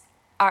cults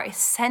are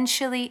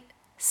essentially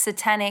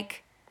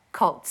satanic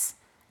cults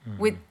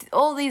with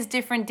all these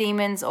different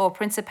demons or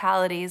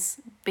principalities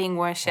being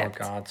Or worshipped.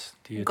 gods,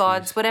 deities.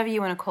 Gods, whatever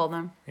you want to call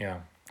them. Yeah.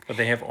 But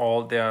there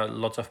are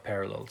lots of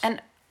parallels.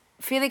 And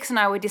Felix and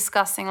I were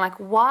discussing, like,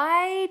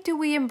 why do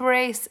we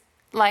embrace,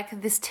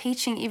 like, this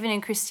teaching even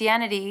in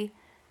Christianity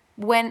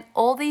when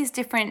all these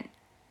different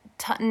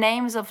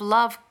names of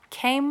love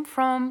came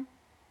from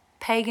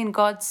pagan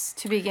gods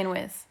to begin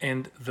with?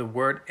 And the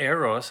word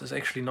eros is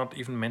actually not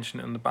even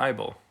mentioned in the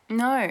Bible.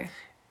 No.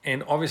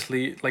 And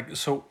obviously, like,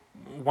 so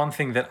one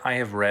thing that I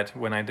have read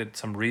when I did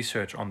some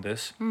research on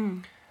this,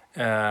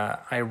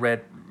 I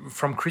read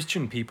from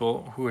Christian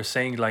people who are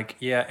saying, like,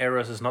 yeah,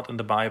 eros is not in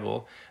the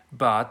Bible,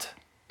 but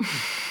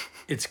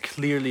it's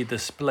clearly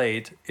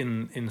displayed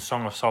in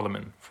Song of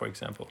Solomon, for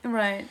example.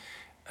 Right.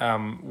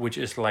 Which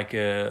is like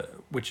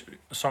which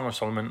Song of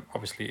Solomon,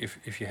 obviously,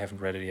 if you haven't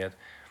read it yet,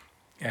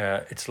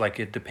 it's like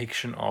a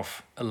depiction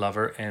of a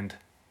lover and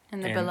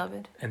And the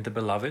beloved. and the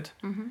beloved,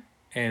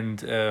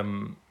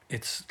 and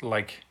it's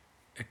like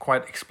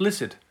quite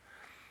explicit,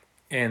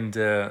 and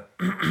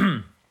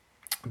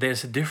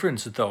there's a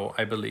difference, though,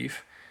 I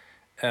believe,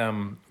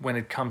 when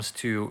it comes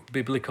to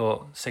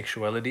biblical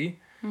sexuality,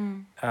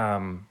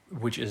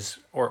 which is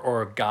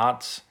or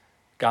God's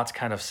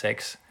kind of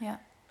sex. Yeah.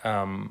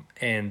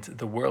 And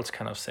the world's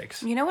kind of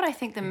sex. You know what I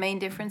think the main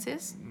difference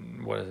is?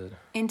 What is it?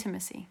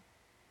 Intimacy.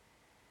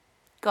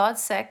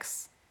 God's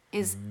sex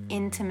is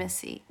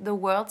intimacy. The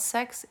world's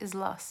sex is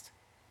lust.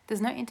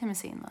 There's no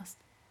intimacy in lust.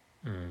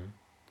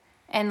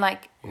 And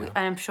like, Yeah.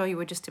 I'm sure you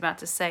were just about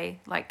to say,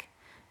 like,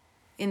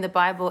 in the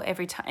Bible,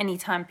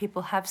 anytime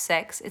people have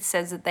sex, it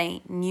says that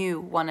they knew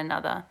one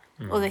another.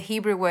 Or the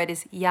Hebrew word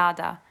is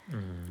yada.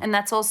 And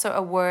that's also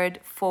a word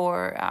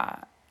for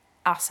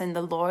us and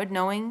the Lord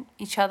knowing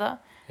each other.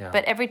 Yeah.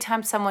 But every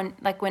time someone,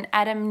 like when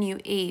Adam knew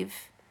Eve,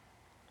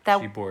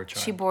 She bore a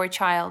child. She bore a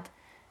child.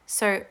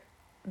 So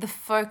the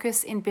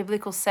focus in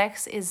biblical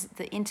sex is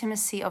the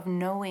intimacy of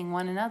knowing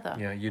one another.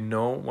 Yeah, you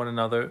know one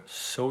another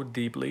so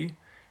deeply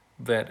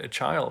that a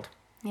child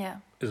Yeah.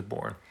 is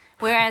born.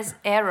 Whereas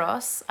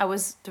Eros, I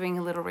was doing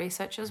a little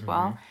research as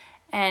well,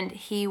 and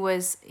he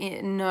was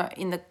in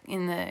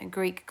the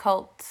Greek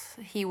cult.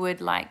 He would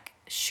like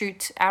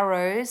shoot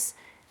arrows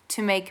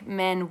to make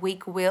men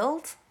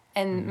weak-willed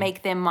and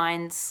make their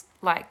minds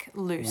like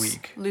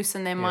Weak.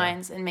 loosen their Yeah.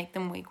 minds and make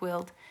them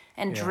weak-willed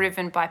and Yeah.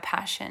 driven by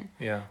passion.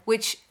 Yeah.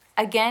 Which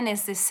again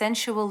is this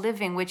sensual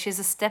living, which is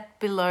a step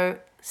below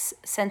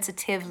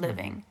sensitive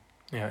living.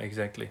 Yeah,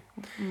 exactly.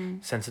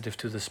 Sensitive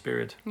to the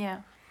spirit.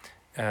 Yeah.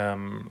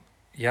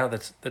 Yeah,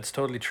 that's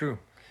totally true.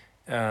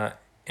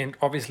 and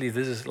obviously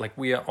this is like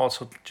we are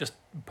also just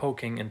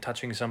poking and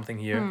touching something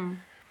here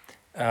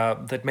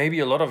that maybe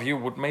a lot of you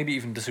would maybe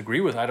even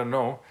disagree with. I don't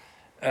know,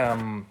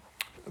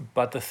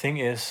 but the thing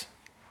is,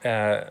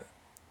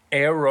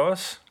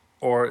 eros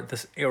or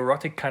this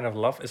erotic kind of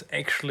love is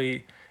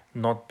actually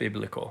not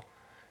biblical,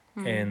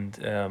 and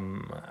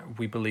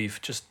we believe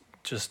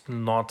just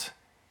not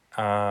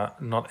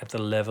at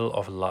the level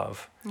of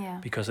love, Yeah.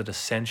 because it is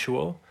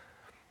sensual.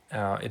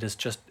 It is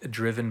just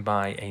driven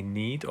by a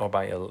need or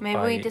by a Maybe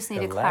by we just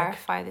need a to lack.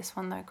 clarify this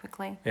one though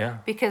quickly. Yeah.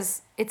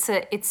 Because it's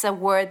a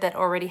word that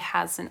already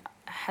has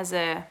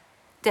a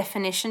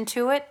definition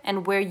to it,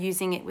 and we're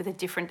using it with a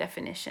different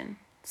definition.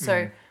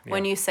 So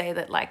when you say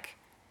that like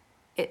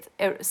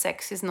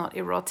sex is not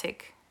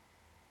erotic,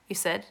 you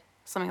said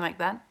something like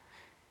that.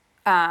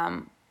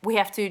 We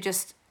have to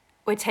just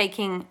we're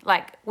taking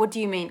like, what do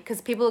you mean?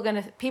 Because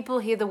people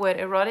hear the word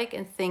erotic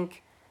and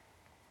think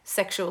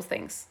sexual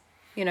things,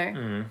 you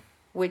know,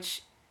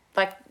 which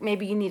like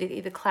maybe you need to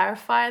either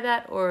clarify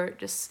that or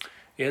just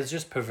Yeah, it's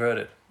just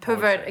perverted. I would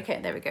pervert. say.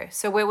 Okay, there we go.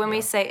 So when we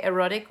Yeah. say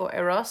erotic or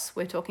eros,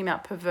 we're talking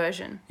about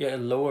perversion, Yeah, a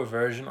lower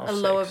version of a sex.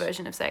 lower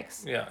version of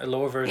sex. Yeah, a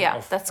lower version Yeah,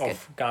 of, that's good.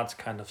 God's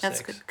kind of That's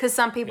sex. good because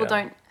some people Yeah.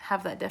 don't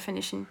have that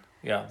definition.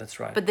 Yeah, that's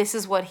right. But this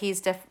is what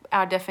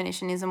our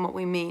definition is and what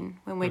we mean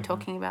when we're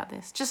talking about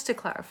this. Just to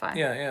clarify.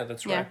 yeah,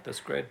 that's Yeah. right. That's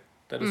great.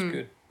 That is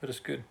good. That is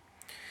good.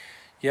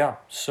 Yeah.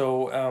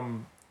 So,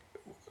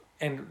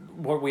 and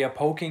what we are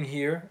poking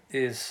here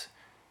is,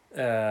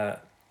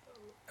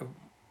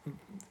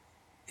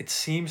 it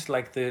seems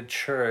like the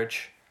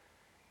church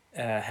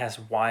has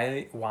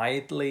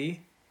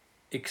widely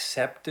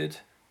accepted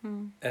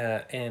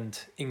and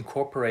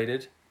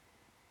incorporated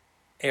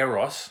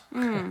eros.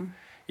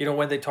 You know,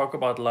 when they talk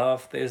about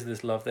love, there's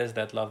this love, there's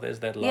that love, there's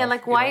that love. Yeah,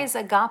 like you why know? is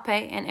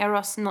agape and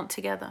eros not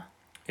together,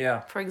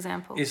 Yeah. for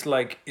example?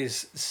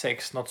 Is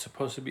sex not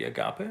supposed to be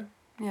agape?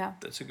 Yeah.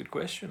 That's a good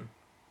question.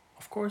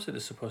 Of course, it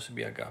is supposed to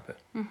be agape.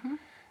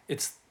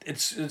 It's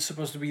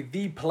supposed to be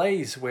the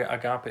place where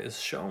agape is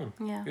shown.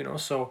 Yeah. You know,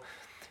 so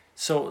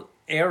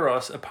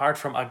eros apart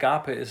from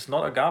agape is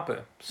not agape.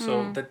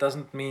 So that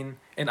doesn't mean,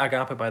 and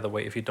agape, by the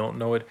way, if you don't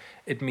know it,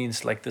 it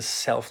means like the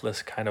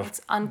selfless kind of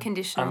It's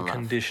unconditional love.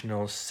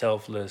 unconditional,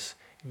 selfless,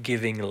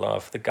 giving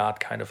love, the God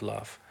kind of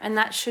love. And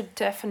that should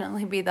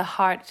definitely be the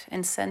heart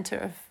and center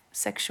of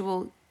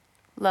sexual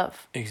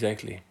love.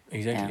 Exactly.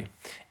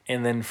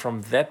 And then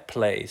from that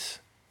place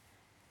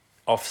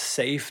of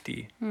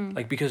safety,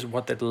 like, because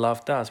what that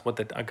love does, what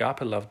that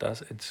agape love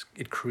does,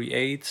 it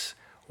creates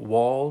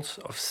walls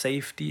of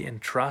safety and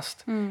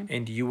trust,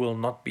 and you will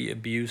not be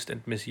abused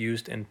and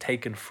misused and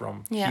taken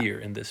from here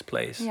in this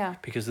place, Yeah.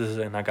 because this is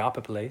an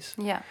agape place.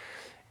 Yeah.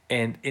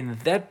 And in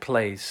that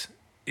place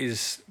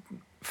is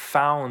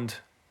found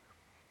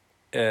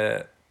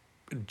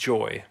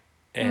joy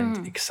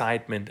and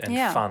excitement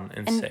and fun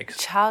and sex.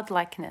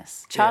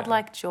 Childlikeness,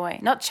 childlike joy,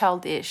 not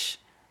childish,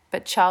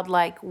 but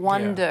childlike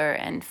wonder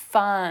and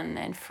fun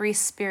and free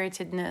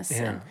spiritedness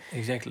Yeah, and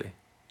exactly.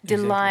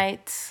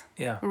 delight,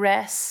 Yeah.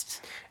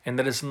 rest. And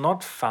that is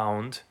not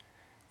found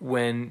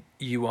when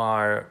you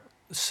are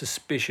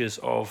suspicious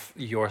of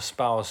your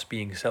spouse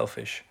being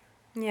selfish.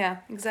 Yeah,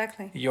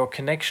 exactly. Your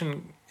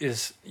connection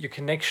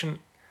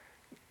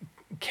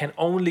can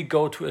only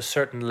go to a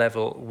certain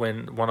level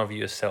when one of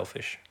you is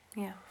selfish.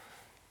 Yeah.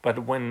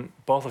 But when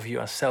both of you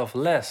are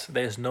selfless,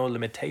 there's no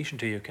limitation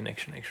to your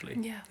connection, actually.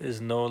 Yeah.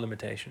 There's no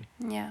limitation.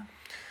 Yeah.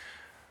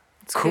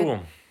 It's Cool.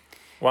 good.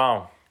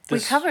 Wow. We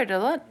covered a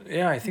lot.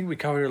 Yeah, I think we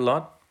covered a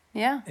lot,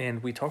 Yeah.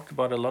 and we talked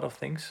about a lot of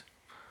things.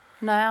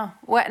 Now,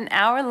 what, an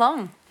hour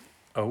long?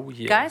 Oh,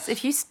 yes. Guys,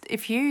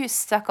 if you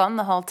stuck on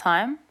the whole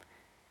time,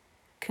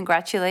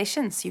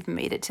 congratulations, you've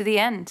made it to the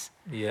end.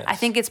 Yes. I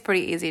think it's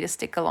pretty easy to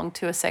stick along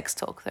to a sex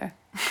talk though.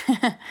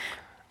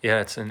 Yeah,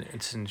 it's an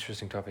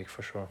interesting topic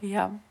for sure.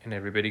 Yeah, And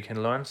everybody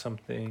can learn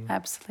something.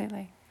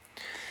 absolutely.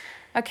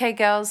 Okay,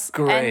 girls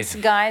Great.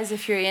 and guys,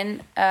 if you're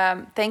in,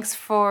 thanks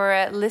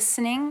for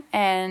listening,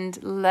 and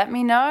let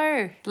me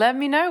know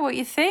what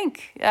you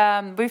think.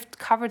 We've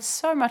covered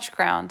so much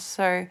ground,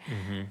 so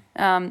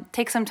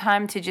take some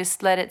time to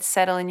just let it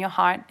settle in your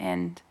heart,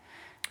 and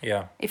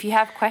Yeah, if you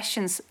have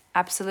questions,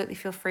 absolutely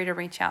feel free to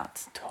reach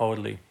out.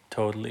 totally.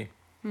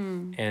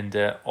 And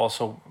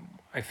also,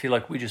 I feel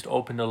like we just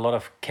opened a lot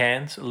of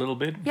cans a little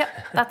bit. Yep,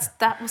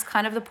 that was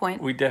kind of the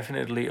point. We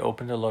definitely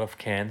opened a lot of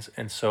cans,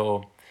 and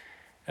so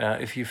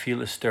if you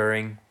feel a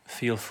stirring,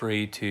 feel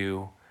free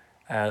to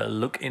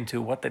look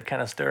into what that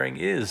kind of stirring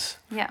is,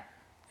 Yeah,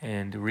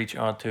 and reach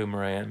out to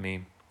Maria and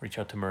me. Reach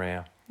out to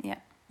Maria. yeah.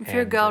 If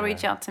you're a And, girl,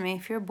 reach out to me.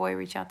 If you're a boy,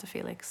 reach out to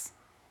Felix.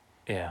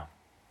 Yeah,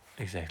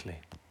 exactly.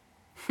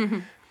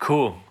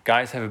 Cool.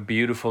 Guys, have a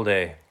beautiful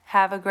day.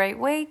 Have a great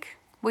week.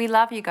 We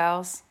love you,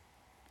 girls.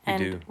 We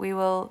And do. we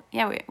will,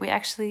 we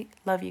actually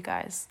love you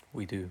guys.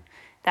 We do.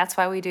 That's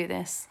why we do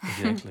this.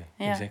 Exactly.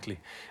 Yeah. Exactly.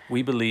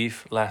 We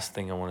believe, last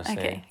thing I want to say,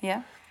 Okay,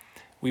 yeah.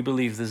 we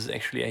believe this is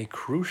actually a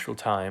crucial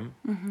time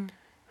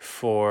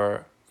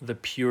for the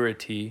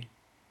purity.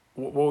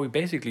 What we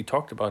basically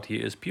talked about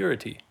here is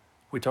purity.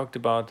 We talked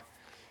about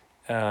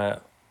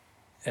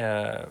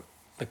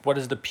like what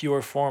is the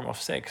pure form of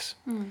sex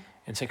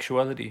and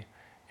sexuality,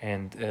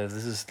 and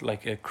this is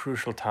like a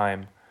crucial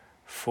time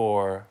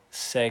for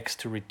sex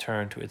to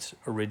return to its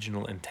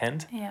original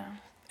intent, Yeah.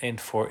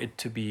 and for it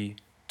to be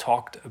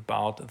talked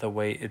about the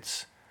way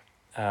it's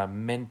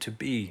meant to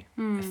be,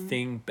 a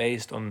thing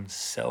based on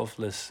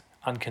selfless,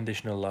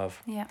 unconditional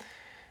love, Yeah.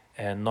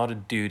 and not a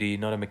duty,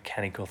 not a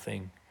mechanical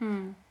thing.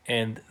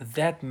 And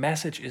that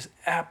message is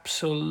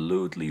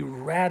absolutely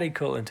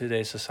radical in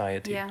today's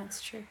society. Yeah,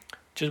 that's true.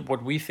 Just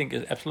what we think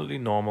is absolutely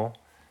normal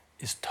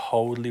is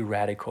totally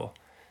radical,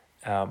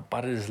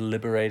 but it is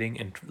liberating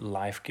and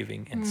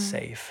life-giving and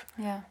safe.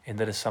 Yeah. And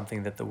that is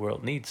something that the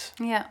world needs.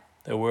 Yeah.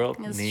 The world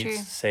That's needs true.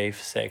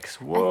 safe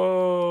sex.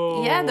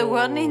 Whoa! Yeah, the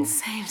world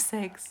needs safe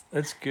sex.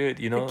 That's good,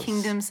 you know. The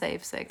kingdom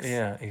safe sex.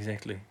 Yeah,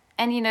 exactly.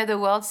 And you know, the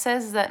world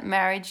says that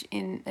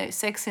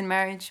sex in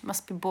marriage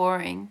must be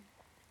boring.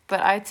 But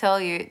I tell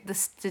you, the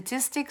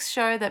statistics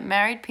show that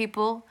married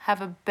people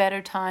have a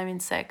better time in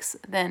sex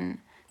than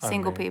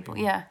single Unmarried people.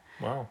 people. Yeah.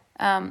 Wow.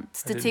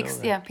 Statistics,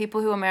 that. yeah,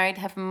 people who are married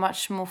have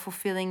much more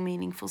fulfilling,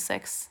 meaningful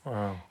sex.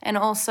 Wow. And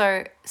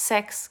also,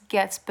 sex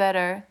gets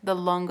better the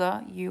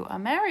longer you are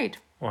married.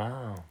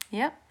 Wow.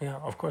 Yeah. Yeah,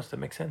 of course, that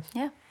makes sense.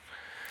 Yeah.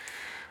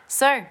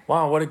 So,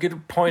 Wow, what a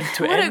good point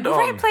to what a end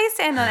great on. place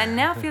to end on. And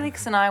now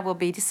Felix and I will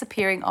be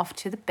disappearing off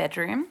to the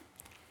bedroom.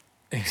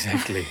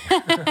 Exactly.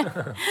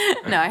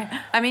 No,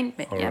 I mean,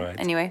 All yeah, right.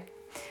 anyway.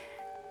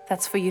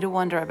 That's for you to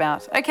wonder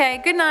about. Okay,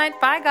 good night.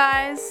 Bye,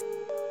 guys.